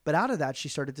 but out of that, she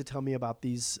started to tell me about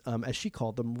these, as she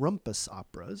called them, rumpus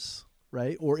operas,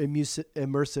 right? Or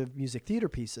immersive music theater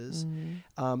pieces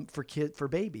for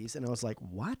babies. And I was like,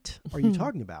 what are you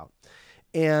talking about?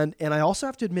 And I also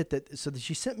have to admit that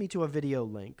she sent me to a video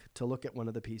link to look at one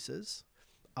of the pieces.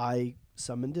 I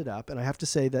summoned it up, and I have to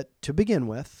say that to begin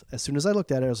with, as soon as I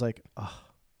looked at it, I was like, oh,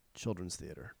 children's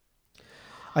theater.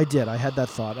 I did. I had that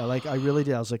thought. I really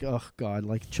did. I was like, oh God,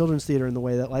 like children's theater in a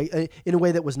way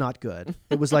that was not good.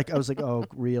 It was like, I was like, oh,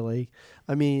 really?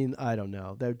 I mean, I don't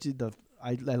know.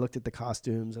 I looked at the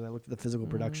costumes and I looked at the physical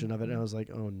production of it, and I was like,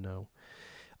 oh no.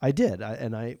 I did,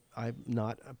 and I'm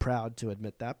not proud to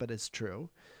admit that, but it's true.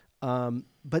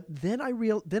 But then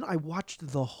I watched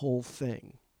the whole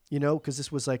thing, because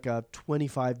this was like a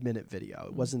 25-minute video.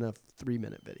 It wasn't a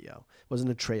 3-minute video. It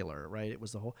wasn't a trailer, right? It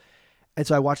was the whole. And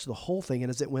so I watched the whole thing, and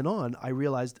as it went on, I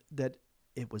realized that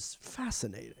it was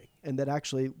fascinating, and that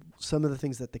actually some of the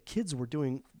things that the kids were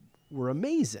doing were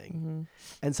amazing.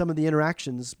 And some of the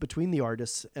interactions between the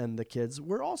artists and the kids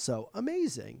were also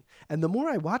amazing. And the more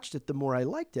I watched it, the more I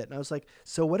liked it. And I was like,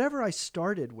 so whatever I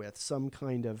started with, some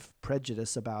kind of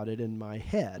prejudice about it in my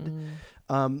head,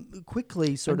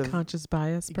 quickly sort unconscious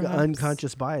bias, perhaps?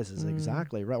 Unconscious biases,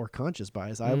 exactly. Right, or conscious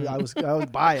bias. I was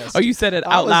biased. Oh, you said it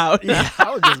out loud. Yeah,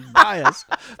 I was just biased.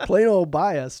 Plain old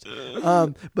biased.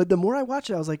 But the more I watched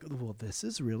it, I was like, well, this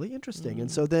is really interesting. And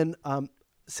so then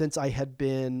since I had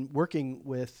been working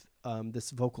with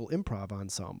this vocal improv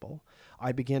ensemble,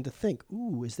 I began to think,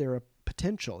 ooh, is there a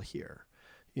potential here?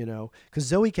 Because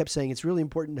Zoe kept saying it's really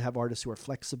important to have artists who are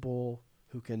flexible,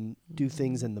 who can do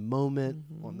things in the moment,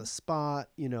 on the spot,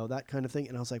 that kind of thing.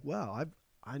 And I was like, well,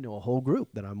 I know a whole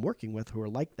group that I'm working with who are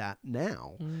like that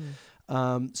now.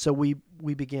 So we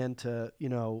began to,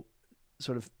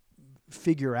 sort of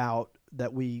figure out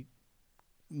that we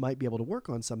might be able to work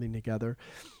on something together.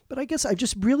 But I guess I've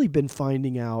just really been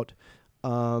finding out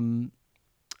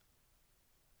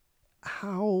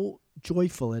how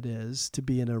joyful it is to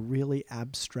be in a really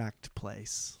abstract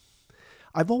place.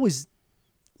 I've always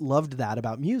loved that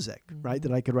about music, right?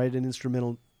 That I could write an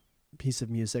instrumental piece of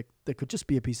music that could just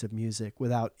be a piece of music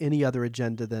without any other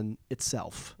agenda than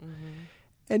itself.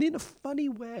 And in a funny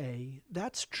way,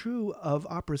 that's true of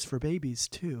operas for babies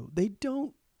too. They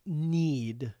don't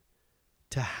need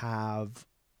to have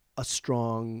a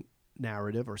strong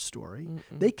narrative or story.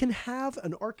 They can have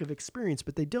an arc of experience,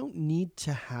 but they don't need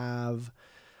to have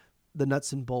the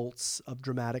nuts and bolts of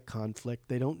dramatic conflict.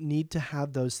 They don't need to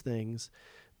have those things.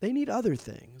 They need other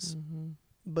things.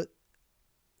 But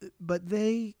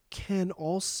they can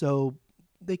also,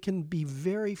 they can be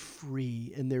very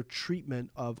free in their treatment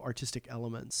of artistic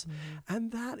elements.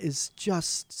 And that is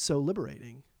just so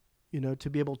liberating, to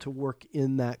be able to work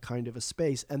in that kind of a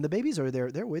space. And the babies are there.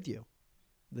 They're with you.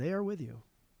 They are with you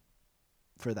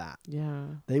for that. Yeah.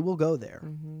 They will go there,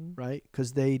 right?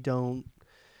 Because they don't,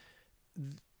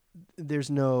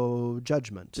 there's no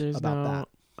judgment about that.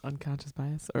 Unconscious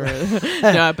bias or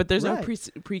no, but there's Right.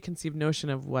 no preconceived notion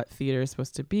of what theater is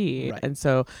supposed to be. Right. And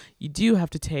so you do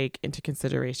have to take into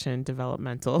consideration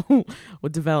developmentally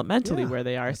Yeah, where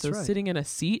they are. that's So right. sitting in a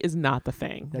seat is not the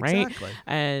thing, right? Exactly.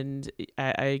 And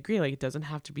I agree, like it doesn't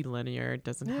have to be linear. It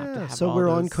doesn't have to have so all we're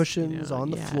on those, cushions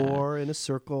on the yeah. floor in a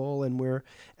circle, and we're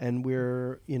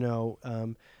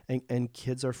and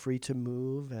kids are free to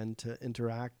move and to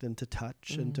interact and to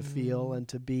touch and to feel and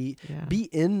to be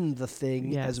in the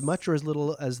thing as much or as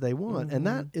little as they want. And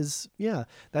that is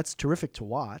that's terrific to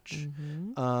watch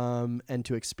and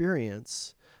to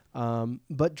experience.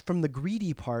 But from the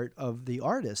greedy part of the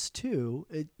artist too,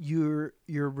 you're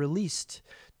released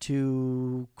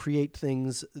to create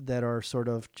things that are sort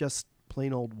of just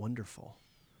plain old wonderful,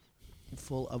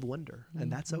 full of wonder,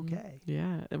 and that's okay.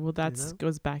 Yeah. Well, that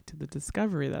goes back to the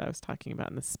discovery that I was talking about,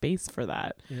 and the space for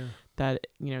that. Yeah. That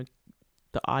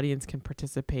the audience can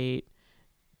participate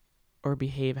or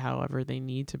behave however they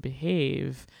need to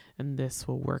behave, and this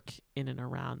will work in and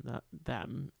around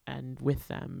them and with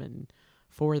them and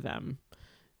for them.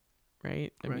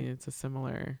 Right? I mean, it's a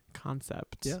similar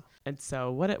concept. Yeah. And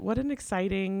so what an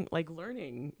exciting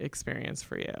learning experience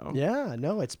for you. Yeah,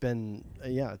 no, it's been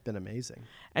amazing.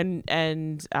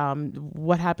 And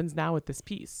what happens now with this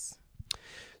piece?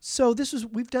 So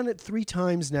we've done it 3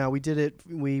 times now. We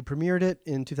premiered it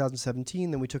in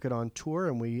 2017, then we took it on tour,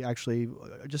 and we actually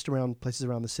just around places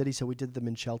around the city. So we did them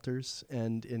in shelters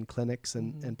and in clinics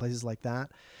and places like that.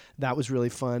 That was really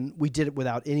fun. We did it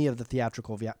without any of the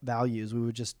theatrical values. We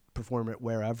would just perform it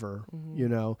wherever,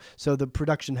 So the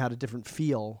production had a different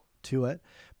feel to it,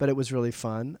 but it was really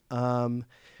fun.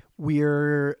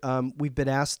 We've been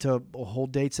asked to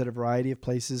hold dates at a variety of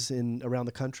places around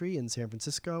the country, in San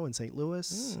Francisco and St.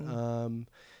 Louis.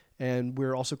 And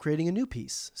we're also creating a new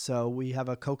piece. So we have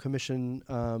a co-commission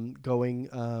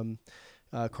going.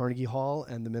 Carnegie Hall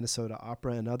and the Minnesota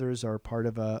Opera and others are part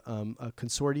of a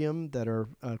consortium that are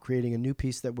creating a new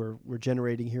piece that we're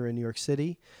generating here in New York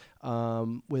City,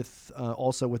 with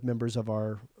members of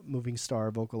our Moving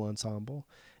Star Vocal Ensemble.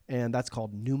 And that's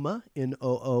called Nooma,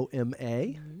 Nooma.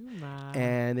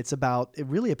 And it's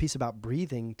really a piece about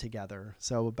breathing together.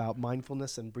 So about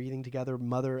mindfulness and breathing together,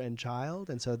 mother and child.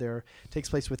 And so it takes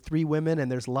place with 3 women,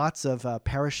 and there's lots of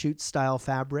parachute style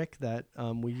fabric that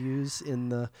we use in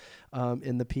the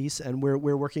piece. And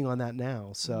we're working on that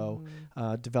now. So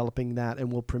developing that,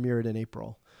 and we'll premiere it in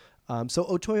April. So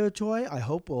Otoy Otoy, I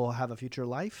hope will have a future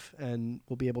life, and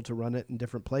we'll be able to run it in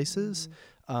different places.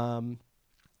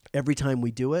 Every time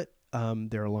we do it,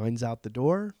 there are lines out the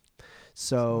door.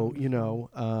 So,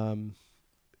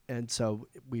 and so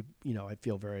I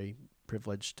feel very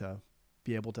privileged to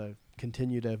be able to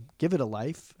continue to give it a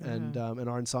life, and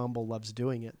our ensemble loves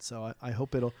doing it. So I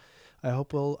hope we'll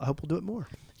do it more.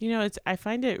 I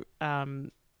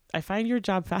find your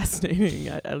job fascinating,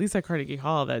 at least at Carnegie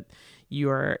Hall, that you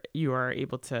are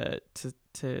able to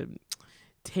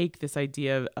take this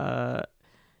idea of,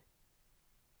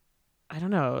 I don't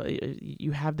know,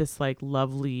 you have this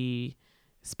lovely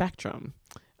spectrum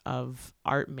of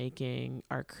art making,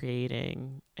 art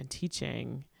creating, and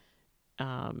teaching,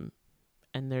 and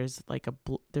there's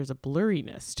there's a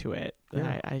blurriness to it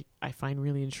that I find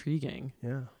really intriguing.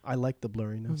 Yeah, I like the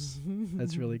blurriness.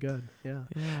 That's really good. Yeah.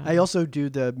 I also do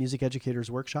the music educators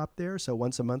workshop there. So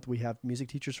once a month we have music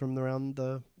teachers from around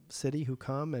the city who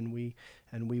come, and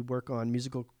we work on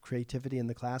musical creativity in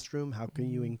the classroom. How can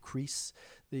you increase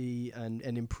and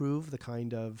improve the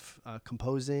kind of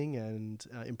composing and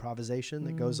improvisation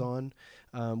that goes on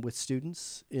with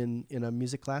students in a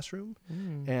music classroom?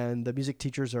 And the music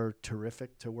teachers are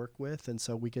terrific to work with, and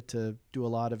so we get to do a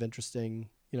lot of interesting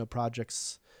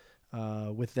projects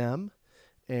with them.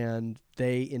 And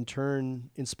they, in turn,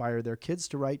 inspire their kids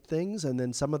to write things, and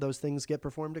then some of those things get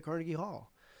performed at Carnegie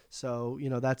Hall. So,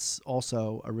 that's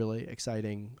also a really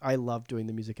exciting. I love doing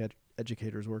the music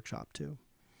educators workshop too.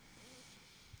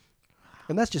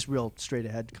 And that's just real straight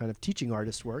ahead kind of teaching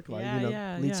artist work, like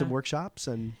lead some workshops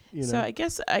and So I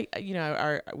guess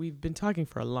we've been talking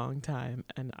for a long time,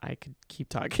 and I could keep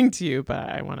talking to you, but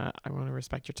I wanna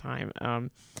respect your time.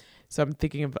 So I'm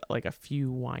thinking of like a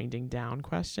few winding down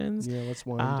questions. Yeah, let's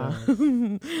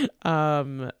wind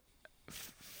down.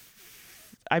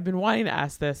 I've been wanting to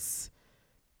ask this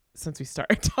since we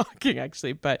started talking,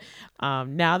 actually, but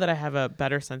now that I have a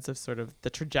better sense of sort of the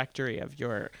trajectory of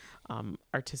your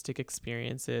artistic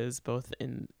experiences, both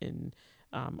in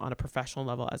on a professional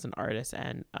level as an artist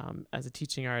and as a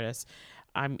teaching artist,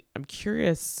 I'm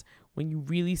curious, when you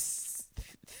really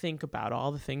think about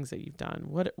all the things that you've done,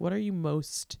 what are you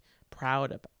most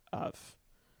proud of?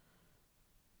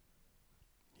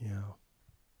 Yeah,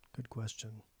 good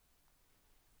question.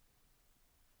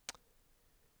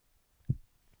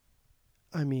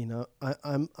 I mean,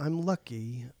 I'm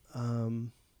lucky,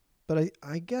 but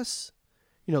I guess,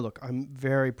 look, I'm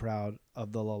very proud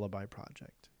of the Lullaby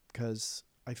Project because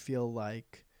I feel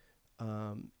like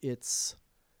it's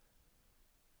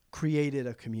created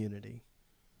a community,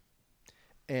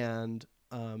 and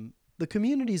the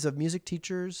communities of music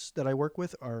teachers that I work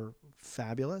with are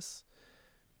fabulous.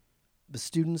 The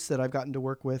students that I've gotten to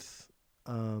work with,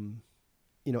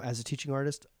 as a teaching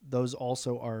artist, those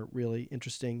also are really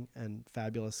interesting and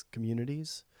fabulous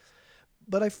communities.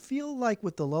 But I feel like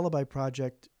with the Lullaby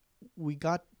Project, we've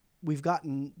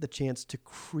gotten the chance to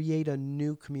create a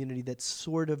new community that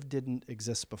sort of didn't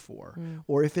exist before.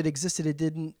 Or if it existed, it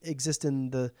didn't exist in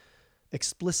the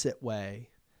explicit way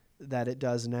that it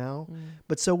does now.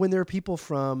 But so when there are people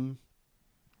from,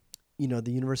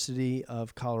 the University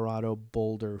of Colorado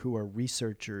Boulder who are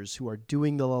researchers who are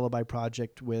doing the Lullaby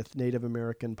Project with Native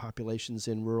American populations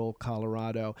in rural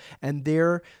Colorado, and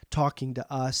they're talking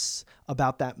to us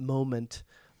about that moment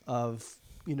of,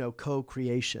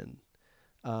 co-creation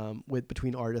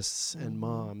between artists and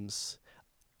moms,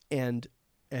 and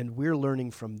we're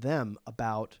learning from them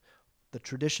about the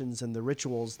traditions and the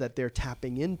rituals that they're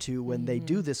tapping into when they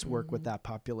do this work with that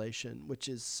population, which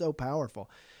is so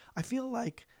powerful. I feel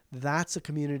like that's a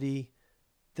community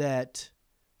that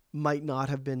might not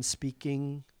have been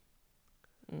speaking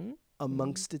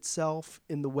amongst itself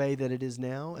in the way that it is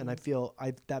now. And I feel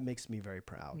that makes me very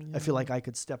proud. I feel like I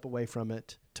could step away from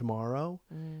it tomorrow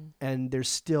and there's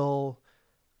still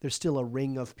a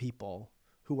ring of people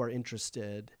who are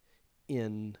interested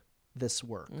in this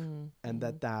work, and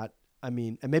that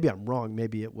and maybe I'm wrong,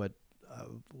 maybe it would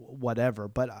whatever,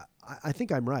 but I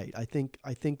think I'm right. I think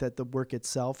that the work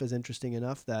itself is interesting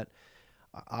enough that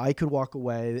I could walk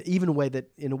away, even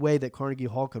in a way that Carnegie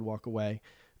Hall could walk away,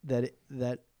 that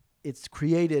it's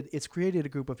created a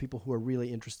group of people who are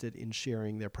really interested in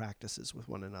sharing their practices with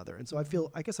one another. And so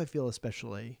I guess I feel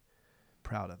especially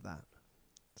proud of that.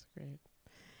 That's great.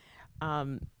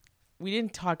 We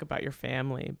didn't talk about your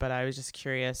family, but I was just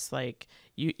curious, like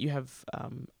you have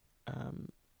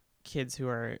kids who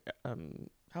are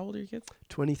how old are your kids?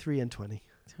 23 and 20.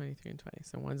 23 and 20.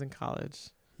 So one's in college.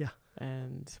 Yeah.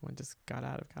 And one just got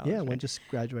out of college. Yeah, right? one just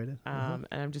graduated. And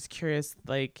I'm just curious,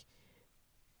 like,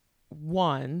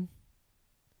 one,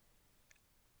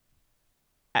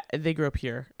 they grew up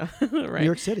here, right? New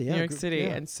York City, yeah. New York City.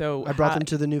 Yeah. And so I brought them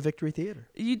to the New Victory Theater.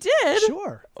 You did?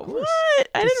 Sure. Of course. What?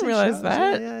 I didn't realize shows.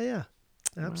 that. Yeah.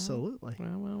 Absolutely.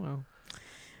 Well.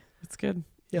 It's good.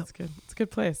 Yeah. It's good. It's a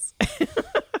good place.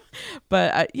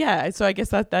 But so I guess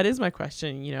that is my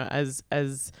question,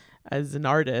 as an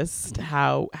artist,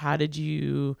 how did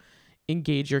you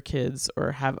engage your kids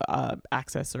or have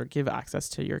access or give access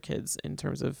to your kids in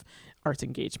terms of arts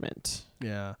engagement?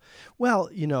 Yeah. Well,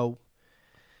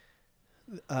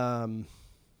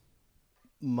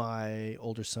 my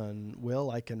older son,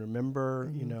 Will, I can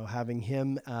remember, having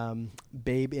him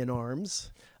Babe in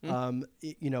Arms,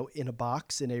 in a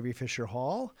box in Avery Fisher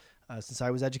Hall. Since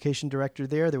I was education director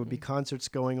there would be concerts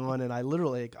going on, and I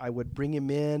would bring him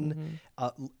in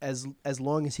as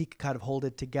long as he could kind of hold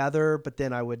it together. But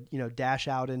then I would, dash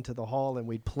out into the hall and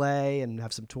we'd play and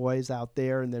have some toys out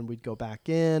there, and then we'd go back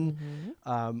in.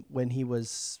 When he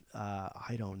was,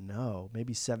 I don't know,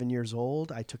 maybe 7 years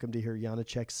old, I took him to hear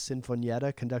Janacek's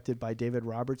Sinfonietta, conducted by David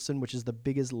Robertson, which is the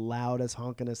biggest, loudest,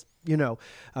 honkingest,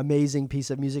 amazing piece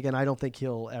of music, and I don't think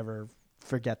he'll ever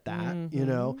forget that.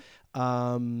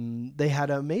 They had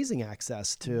amazing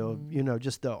access to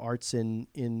just the arts in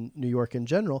New York in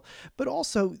general, but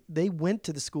also they went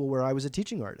to the school where I was a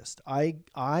teaching artist.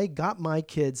 I got my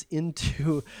kids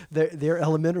into their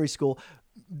elementary school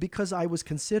because I was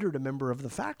considered a member of the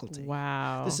faculty.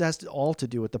 Wow. This has all to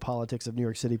do with the politics of New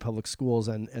York City public schools,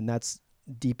 and that's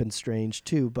deep and strange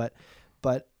too, but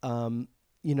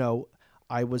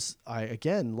I was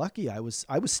lucky. I was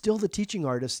still the teaching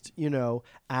artist,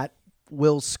 at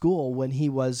Will's school when he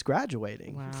was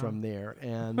graduating from there,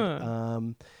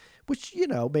 and which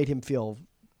made him feel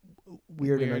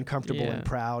weird and uncomfortable and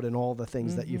proud and all the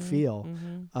things that you feel.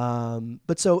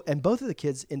 But both of the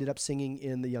kids ended up singing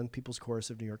in the Young People's Chorus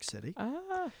of New York City.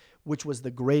 Which was the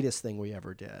greatest thing we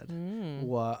ever did.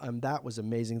 That was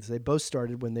amazing. They both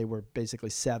started when they were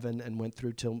basically 7 and went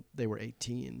through till they were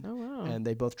 18. Oh, wow. And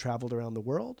they both traveled around the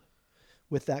world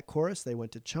with that chorus. They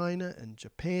went to China and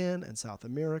Japan and South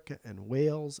America and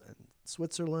Wales and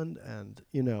Switzerland and,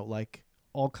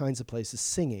 all kinds of places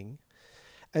singing.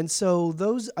 And so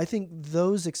I think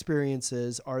those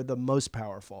experiences are the most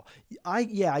powerful.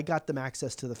 I got them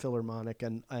access to the Philharmonic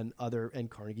and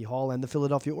Carnegie Hall and the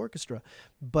Philadelphia Orchestra,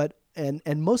 but and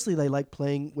mostly they like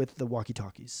playing with the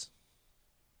walkie-talkies.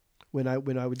 When I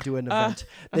would do an event,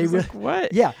 they like,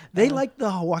 what? Yeah, they liked the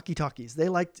walkie-talkies. They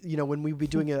liked, when we'd be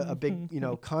doing a big,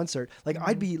 concert. Like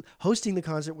I'd be hosting the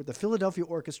concert with the Philadelphia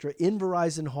Orchestra in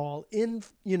Verizon Hall in,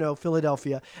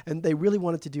 Philadelphia, and they really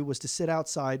wanted to do was to sit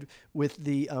outside with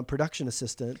the production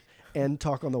assistant and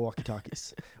talk on the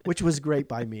walkie-talkies, which was great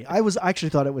by me. I actually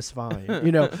thought it was fine,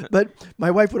 But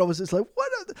my wife would always just like,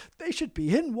 they should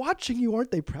be in watching you.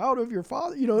 Aren't they proud of your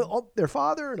father? Their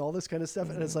father and all this kind of stuff.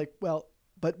 And it's like, well.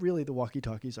 But really, the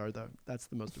walkie-talkies that's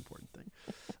the most important thing.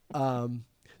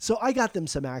 So I got them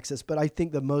some access, but I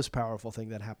think the most powerful thing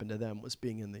that happened to them was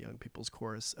being in the Young People's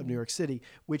Chorus of New York City,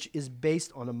 which is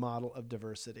based on a model of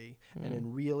diversity and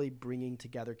in really bringing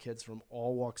together kids from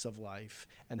all walks of life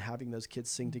and having those kids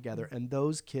sing together. And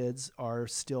those kids are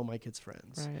still my kids'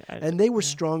 friends. Right. And they were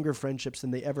stronger friendships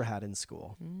than they ever had in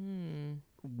school.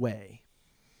 Way.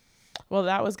 Well,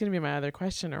 that was going to be my other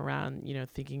question around,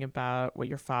 thinking about what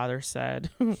your father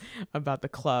said about the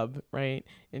club, right,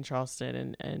 in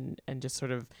Charleston and just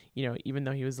sort of, even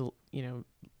though he was,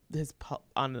 his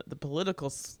on the political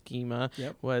schema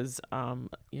was, to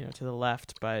the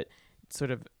left, but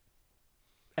sort of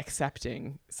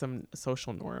accepting some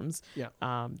social norms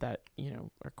that,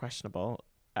 are questionable.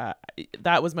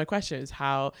 That was my question, is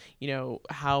how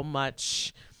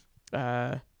much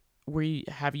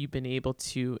have you been able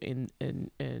to is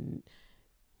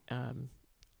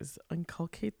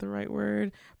inculcate the right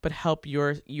word, but help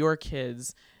your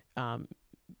kids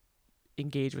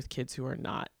engage with kids who are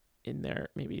not in their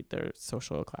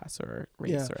social class or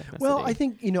race or ethnicity? Well, I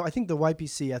think the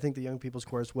YPC, I think the Young People's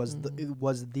Chorus was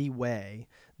the way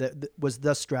that was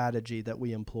the strategy that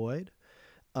we employed.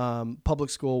 Public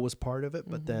school was part of it,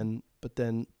 but then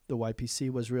the YPC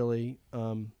was really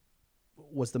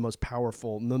was the most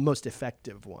powerful, the most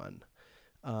effective one,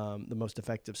 the most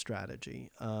effective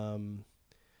strategy. I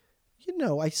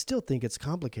still think it's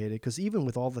complicated because even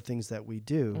with all the things that we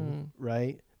do,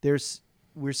 right,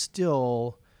 we're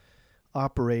still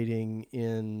operating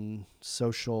in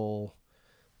social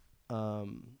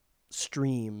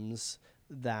streams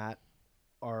that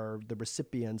are the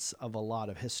recipients of a lot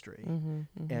of history.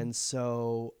 And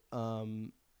so,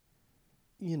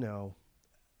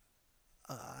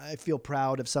 I feel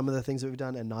proud of some of the things that we've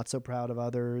done and not so proud of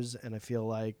others. And I feel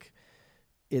like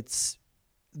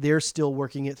they're still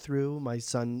working it through. My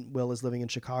son, Will, is living in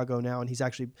Chicago now, and he's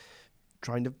actually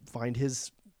trying to find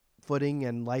his footing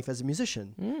and life as a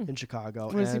musician in Chicago.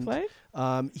 What does he play?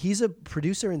 He's a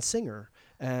producer and singer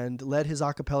and led his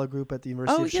a cappella group at the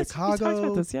University of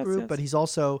Chicago group. But he's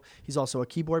also a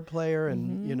keyboard player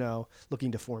and,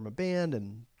 looking to form a band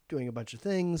and doing a bunch of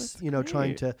things,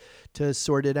 trying to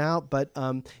sort it out. But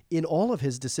in all of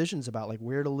his decisions about like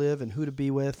where to live and who to be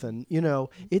with, and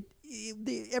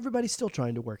everybody's still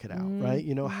trying to work it out, right?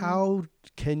 How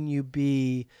can you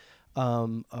be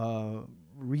a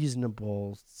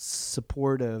reasonable,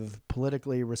 supportive,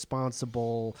 politically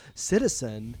responsible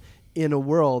citizen in a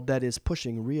world that is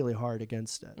pushing really hard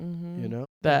against it?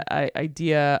 The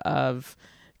idea of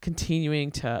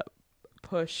continuing to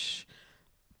push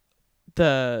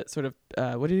the sort of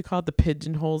what do you call it, the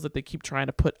pigeonholes that they keep trying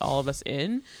to put all of us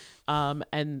in,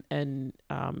 and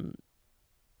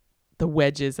the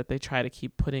wedges that they try to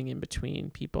keep putting in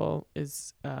between people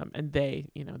is and they,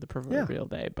 the proverbial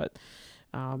they, but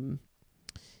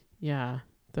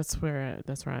that's where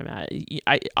I'm at.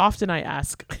 I often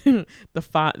ask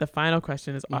the final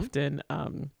question is often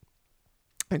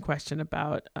a question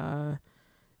about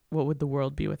what would the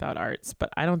world be without arts, but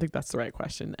I don't think that's the right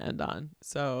question to end on.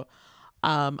 So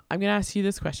I'm going to ask you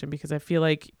this question because I feel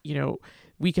like,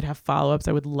 we could have follow-ups.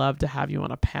 I would love to have you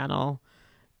on a panel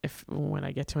when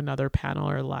I get to another panel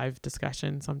or live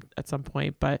discussion at some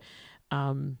point. But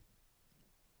I'm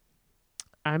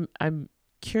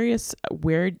curious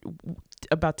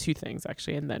about two things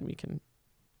actually, and then we can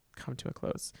come to a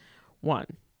close. One,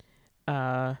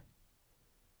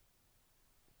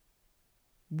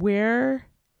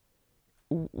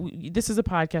 this is a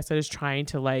podcast that is trying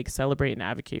to celebrate and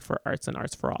advocate for arts and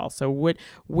arts for all. So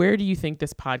where do you think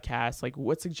this podcast,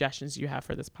 what suggestions do you have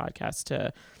for this podcast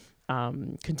to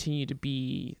continue to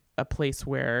be a place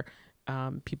where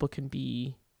people can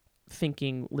be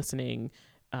thinking, listening,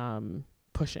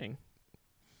 pushing?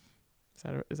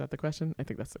 Is that the question? I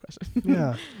think that's the question.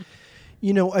 Yeah.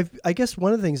 I guess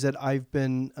one of the things that I've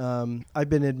been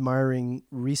admiring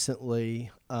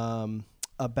recently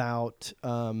about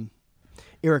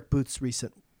Eric Booth's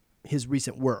recent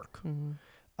work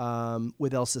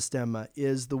with El Sistema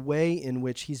is the way in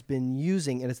which he's been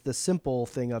using, and it's the simple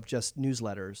thing of just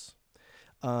newsletters,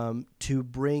 to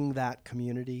bring that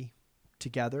community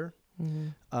together.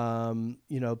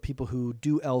 People who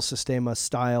do El Sistema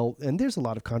style, and there's a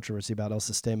lot of controversy about El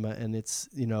Sistema, and it's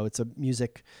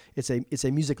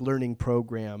a music learning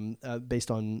program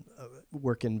based on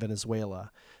work in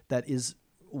Venezuela that is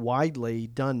widely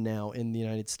done now in the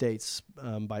United States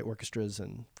by orchestras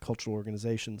and cultural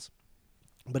organizations.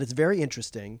 But it's very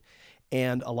interesting,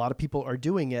 and a lot of people are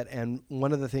doing it. And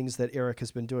one of the things that Eric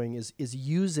has been doing is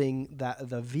using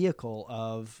the vehicle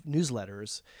of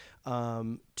newsletters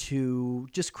to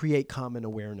just create common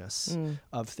awareness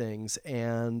of things.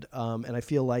 And I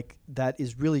feel like that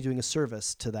is really doing a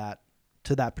service to that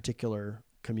particular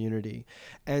community.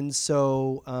 And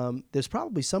so there's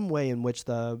probably some way in which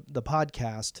the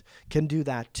podcast can do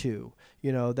that too,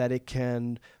 that it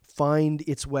can find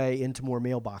its way into more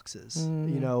mailboxes,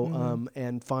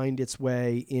 and find its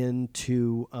way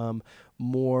into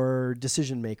more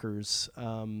decision makers,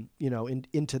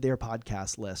 into their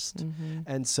podcast list.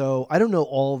 And so I don't know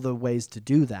all the ways to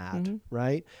do that,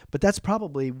 right? But that's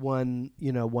probably one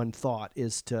thought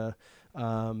is to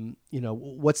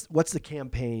what's the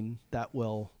campaign that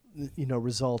will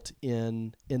result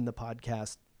in the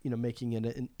podcast making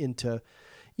it into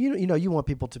you want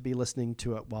people to be listening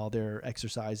to it while they're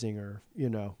exercising or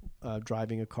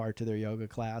driving a car to their yoga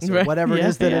class or whatever it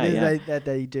is that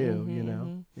they do.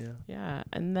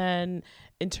 And then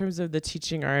in terms of the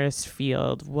teaching artist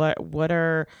field, what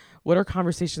are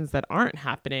conversations that aren't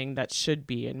happening that should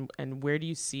be, and where do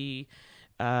you see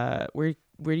where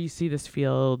do you see this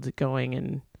field going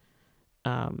in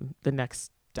the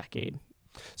next decade?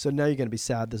 So now you're going to be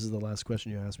sad this is the last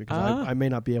question you asked me, because I may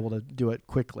not be able to do it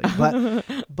quickly.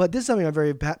 But this is something I'm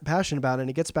very passionate about, and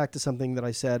it gets back to something that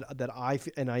I said that I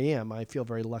feel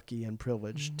very lucky and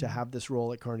privileged to have this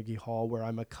role at Carnegie Hall, where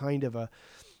I'm a kind of a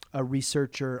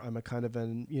researcher. I'm a kind of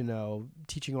an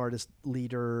teaching artist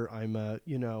leader. I'm there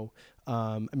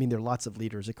are lots of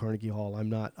leaders at Carnegie Hall. I'm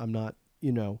not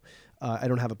I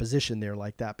don't have a position there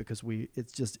like that because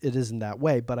it isn't that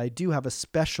way. But I do have a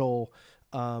special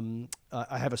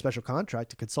I have a special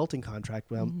contract, a consulting contract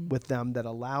with them that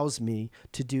allows me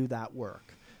to do that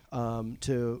work,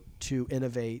 to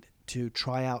innovate, to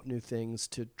try out new things,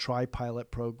 to try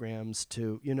pilot programs,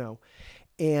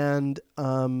 and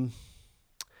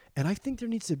I think there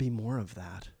needs to be more of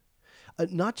that.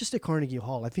 Not just at Carnegie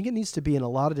Hall. I think it needs to be in a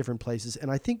lot of different places. And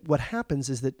I think what happens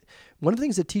is that one of the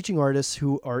things that teaching artists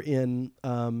who are in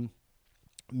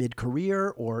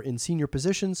mid-career or in senior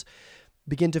positions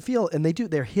begin to feel, and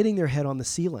they're hitting their head on the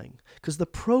ceiling because the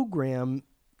program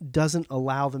doesn't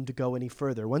allow them to go any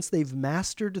further. Once they've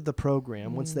mastered the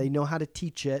program, once they know how to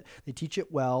teach it, they teach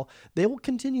it well, they will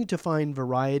continue to find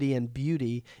variety and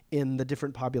beauty in the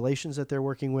different populations that they're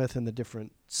working with and the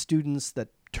different students that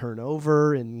turn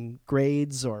over in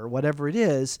grades or whatever it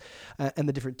is, and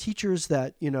the different teachers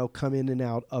that, come in and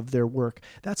out of their work.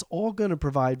 That's all going to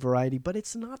provide variety, but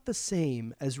it's not the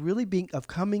same as really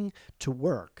coming to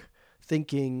work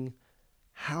thinking,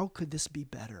 how could this be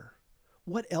better?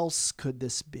 What else could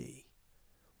this be?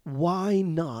 why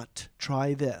not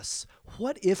try this?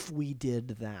 What if we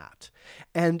did that?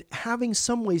 And having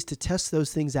some ways to test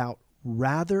those things out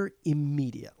rather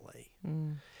immediately.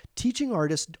 Teaching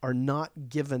artists are not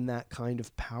given that kind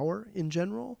of power in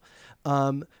general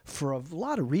for a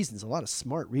lot of reasons, a lot of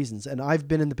smart reasons. And I've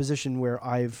been in the position where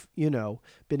I've,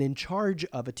 been in charge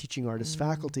of a teaching artist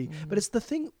faculty. But it's the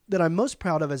thing that I'm most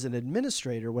proud of as an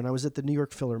administrator. When I was at the New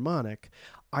York Philharmonic,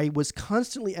 I was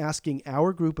constantly asking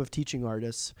our group of teaching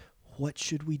artists, what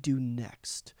should we do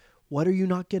next? What are you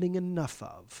not getting enough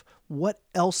of? What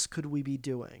else could we be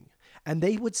doing? And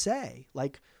they would say,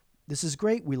 like, this is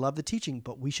great. We love the teaching,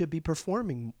 but we should be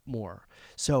performing more.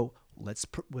 So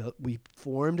we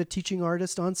formed a teaching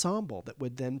artist ensemble that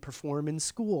would then perform in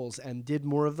schools and did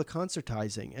more of the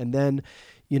concertizing. And then,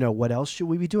 what else should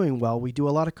we be doing? Well, we do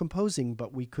a lot of composing,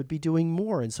 but we could be doing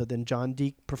more. And so then John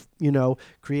Deek,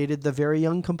 created the Very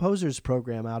Young Composers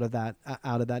program out of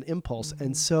that impulse.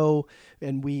 And so,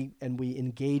 and we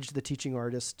engaged the teaching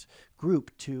artist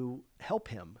group to help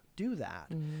him do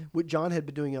that. What John had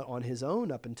been doing it on his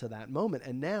own up until that moment.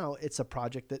 And now it's a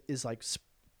project that is like,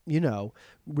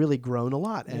 really grown a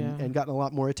lot and gotten a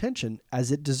lot more attention,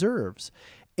 as it deserves.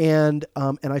 And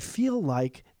I feel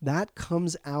like that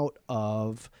comes out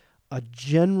of a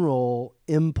general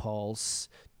impulse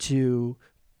to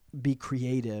be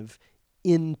creative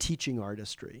in teaching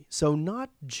artistry. So not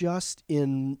just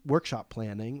in workshop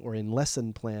planning or in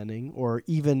lesson planning or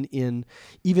even in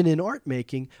art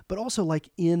making, but also like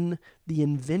in the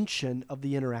invention of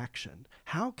the interaction.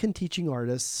 How can teaching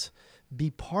artists be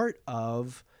part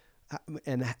of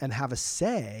and have a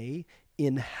say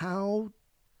in how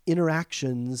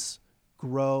interactions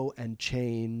grow and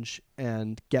change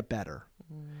and get better?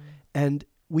 And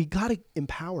we got to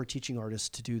empower teaching artists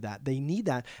to do that. They need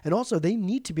that. And also they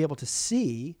need to be able to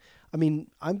see, I'm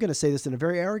going to say this in a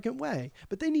very arrogant way,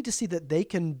 but they need to see that they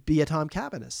can be a Tom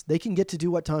Cabanis. They can get to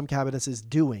do what Tom Cabanis is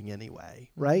doing anyway,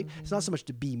 right? It's not so much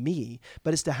to be me,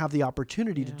 but it's to have the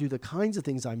opportunity to do the kinds of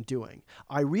things I'm doing.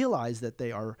 I realize that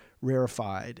they are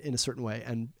rarefied in a certain way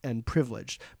and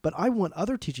privileged, but I want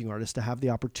other teaching artists to have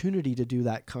the opportunity to do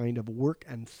that kind of work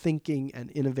and thinking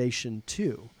and innovation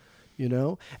too.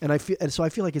 And so I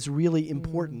feel like it's really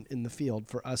important in the field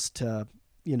for us to,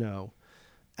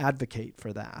 advocate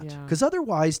for that. Because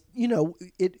otherwise,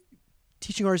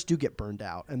 teaching artists do get burned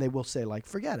out, and they will say, like,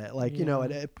 forget it. Like,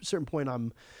 at a certain point,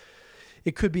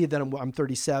 it could be that I'm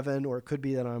 37, or it could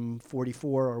be that I'm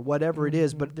 44, or whatever it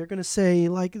is. But they're going to say,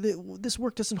 like, this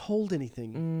work doesn't hold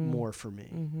anything more for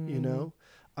me.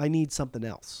 I need something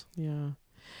else.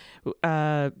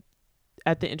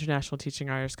 At the International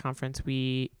Teaching Artists Conference,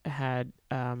 we had,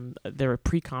 there were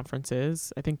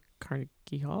pre-conferences. I think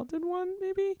Carnegie Hall did one,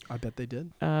 maybe? I bet they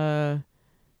did. I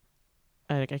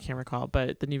can't recall,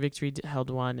 but the New Victory held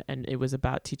one, and it was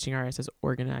about teaching artists as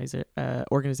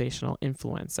organizational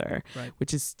influencer,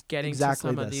 which is getting to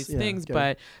some of these things.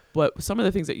 But some of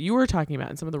the things that you were talking about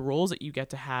and some of the roles that you get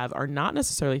to have are not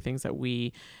necessarily things that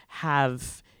we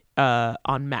have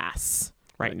en masse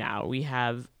right now. We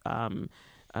have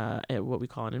what we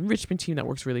call an enrichment team that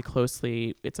works really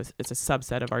closely. It's a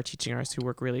subset of our teaching artists who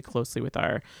work really closely with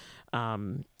our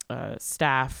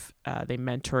staff. They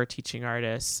mentor teaching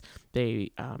artists.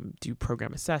 They do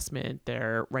program assessment.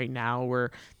 Right now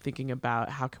we're thinking about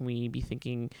how can we be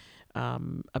thinking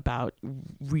about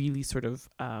really sort of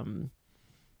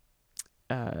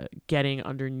getting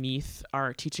underneath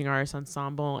our teaching artist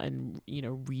ensemble and,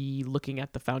 re-looking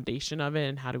at the foundation of it,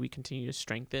 and how do we continue to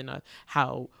strengthen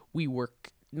how we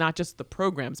work, not just the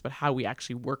programs, but how we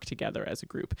actually work together as a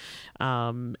group.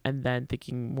 And then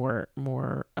thinking more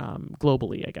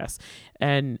globally, I guess.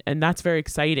 And that's very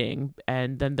exciting.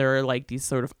 And then there are like these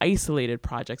sort of isolated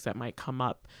projects that might come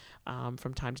up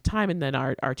from time to time. And then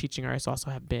our teaching artists also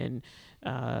have been,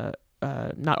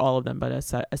 not all of them, but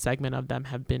a segment of them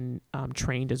have been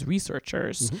trained as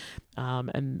researchers,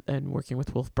 and working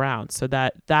with Wolf Brown. So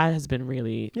that has been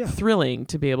really thrilling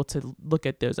to be able to look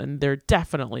at those. And there are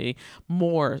definitely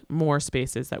more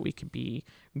spaces that we could be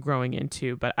growing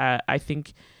into. But I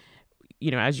think,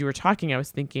 as you were talking, I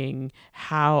was thinking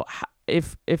how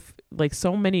if like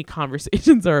so many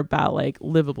conversations are about like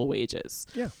livable wages,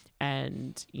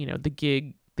 and the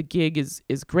gig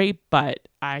is great, but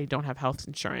I don't have health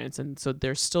insurance. And so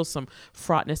there's still some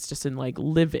fraughtness just in like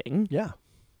living.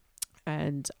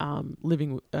 And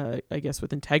living, I guess,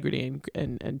 with integrity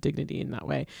and dignity in that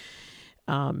way.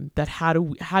 That how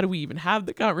do we even have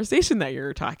the conversation that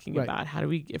you're talking about? How do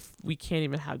we, if we can't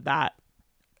even have that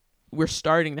we're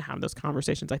starting to have those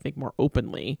conversations, I think, more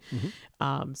openly.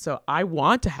 So I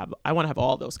want to have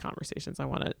all those conversations. I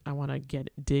want to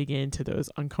dig into those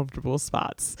uncomfortable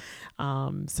spots.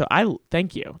 So I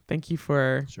thank you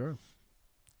for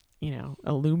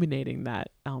illuminating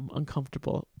that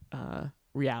uncomfortable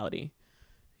reality.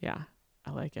 Yeah,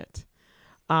 I like it.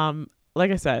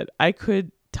 Like I said, I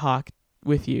could talk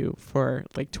with you for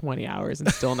like 20 hours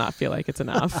and still not feel like it's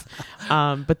enough.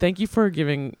 But thank you for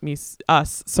giving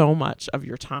us so much of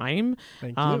your time.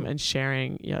 Thank you. And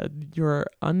sharing your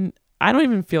I don't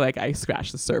even feel like I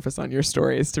scratched the surface on your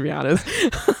stories, to be honest.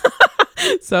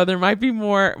 So there might be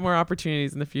more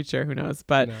opportunities in the future. Who knows?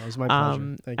 But no, it was my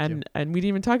pleasure. Thank you. And we didn't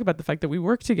even talk about the fact that we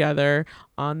work together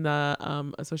on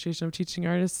the Association of Teaching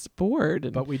Artists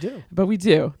board. But we do.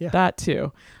 Yeah. That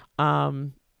too.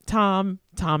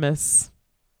 Thomas,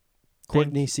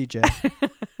 Courtney, CJ.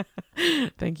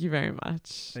 thank you very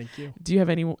much. Thank you. Do you have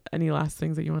any last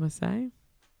things that you want to say?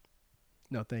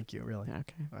 No, thank you. Really. Yeah,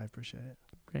 okay. I appreciate it.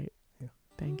 Great. Yeah.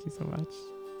 Thank you so much.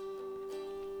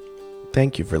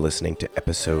 Thank you for listening to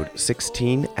episode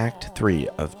 16, Act 3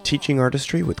 of Teaching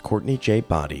Artistry with Courtney J.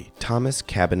 Body, Thomas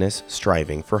Cabanis,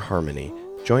 Striving for Harmony.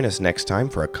 Join us next time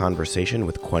for a conversation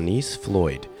with Quanice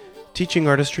Floyd. Teaching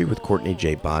Artistry with Courtney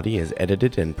J. Body is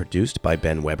edited and produced by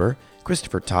Ben Weber.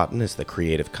 Christopher Totten is the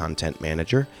creative content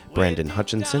manager. Brandon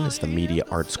Hutchinson is the media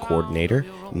arts coordinator.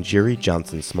 And Jiri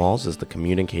Johnson-Smalls is the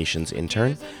communications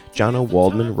intern. Jono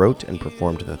Waldman wrote and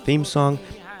performed the theme song.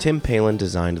 Tim Palin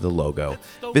designed the logo.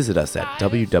 Visit us at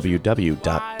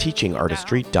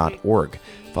www.teachingartistry.org.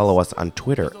 Follow us on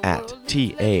Twitter at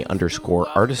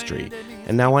 @TA_artistry.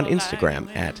 And now on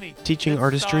Instagram at Teaching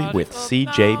Artistry with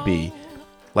CJB.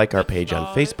 Like our page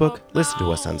on Facebook, listen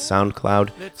to us on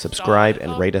SoundCloud, subscribe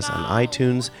and rate us on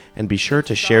iTunes, and be sure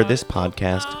to share this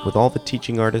podcast with all the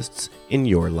teaching artists in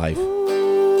your life.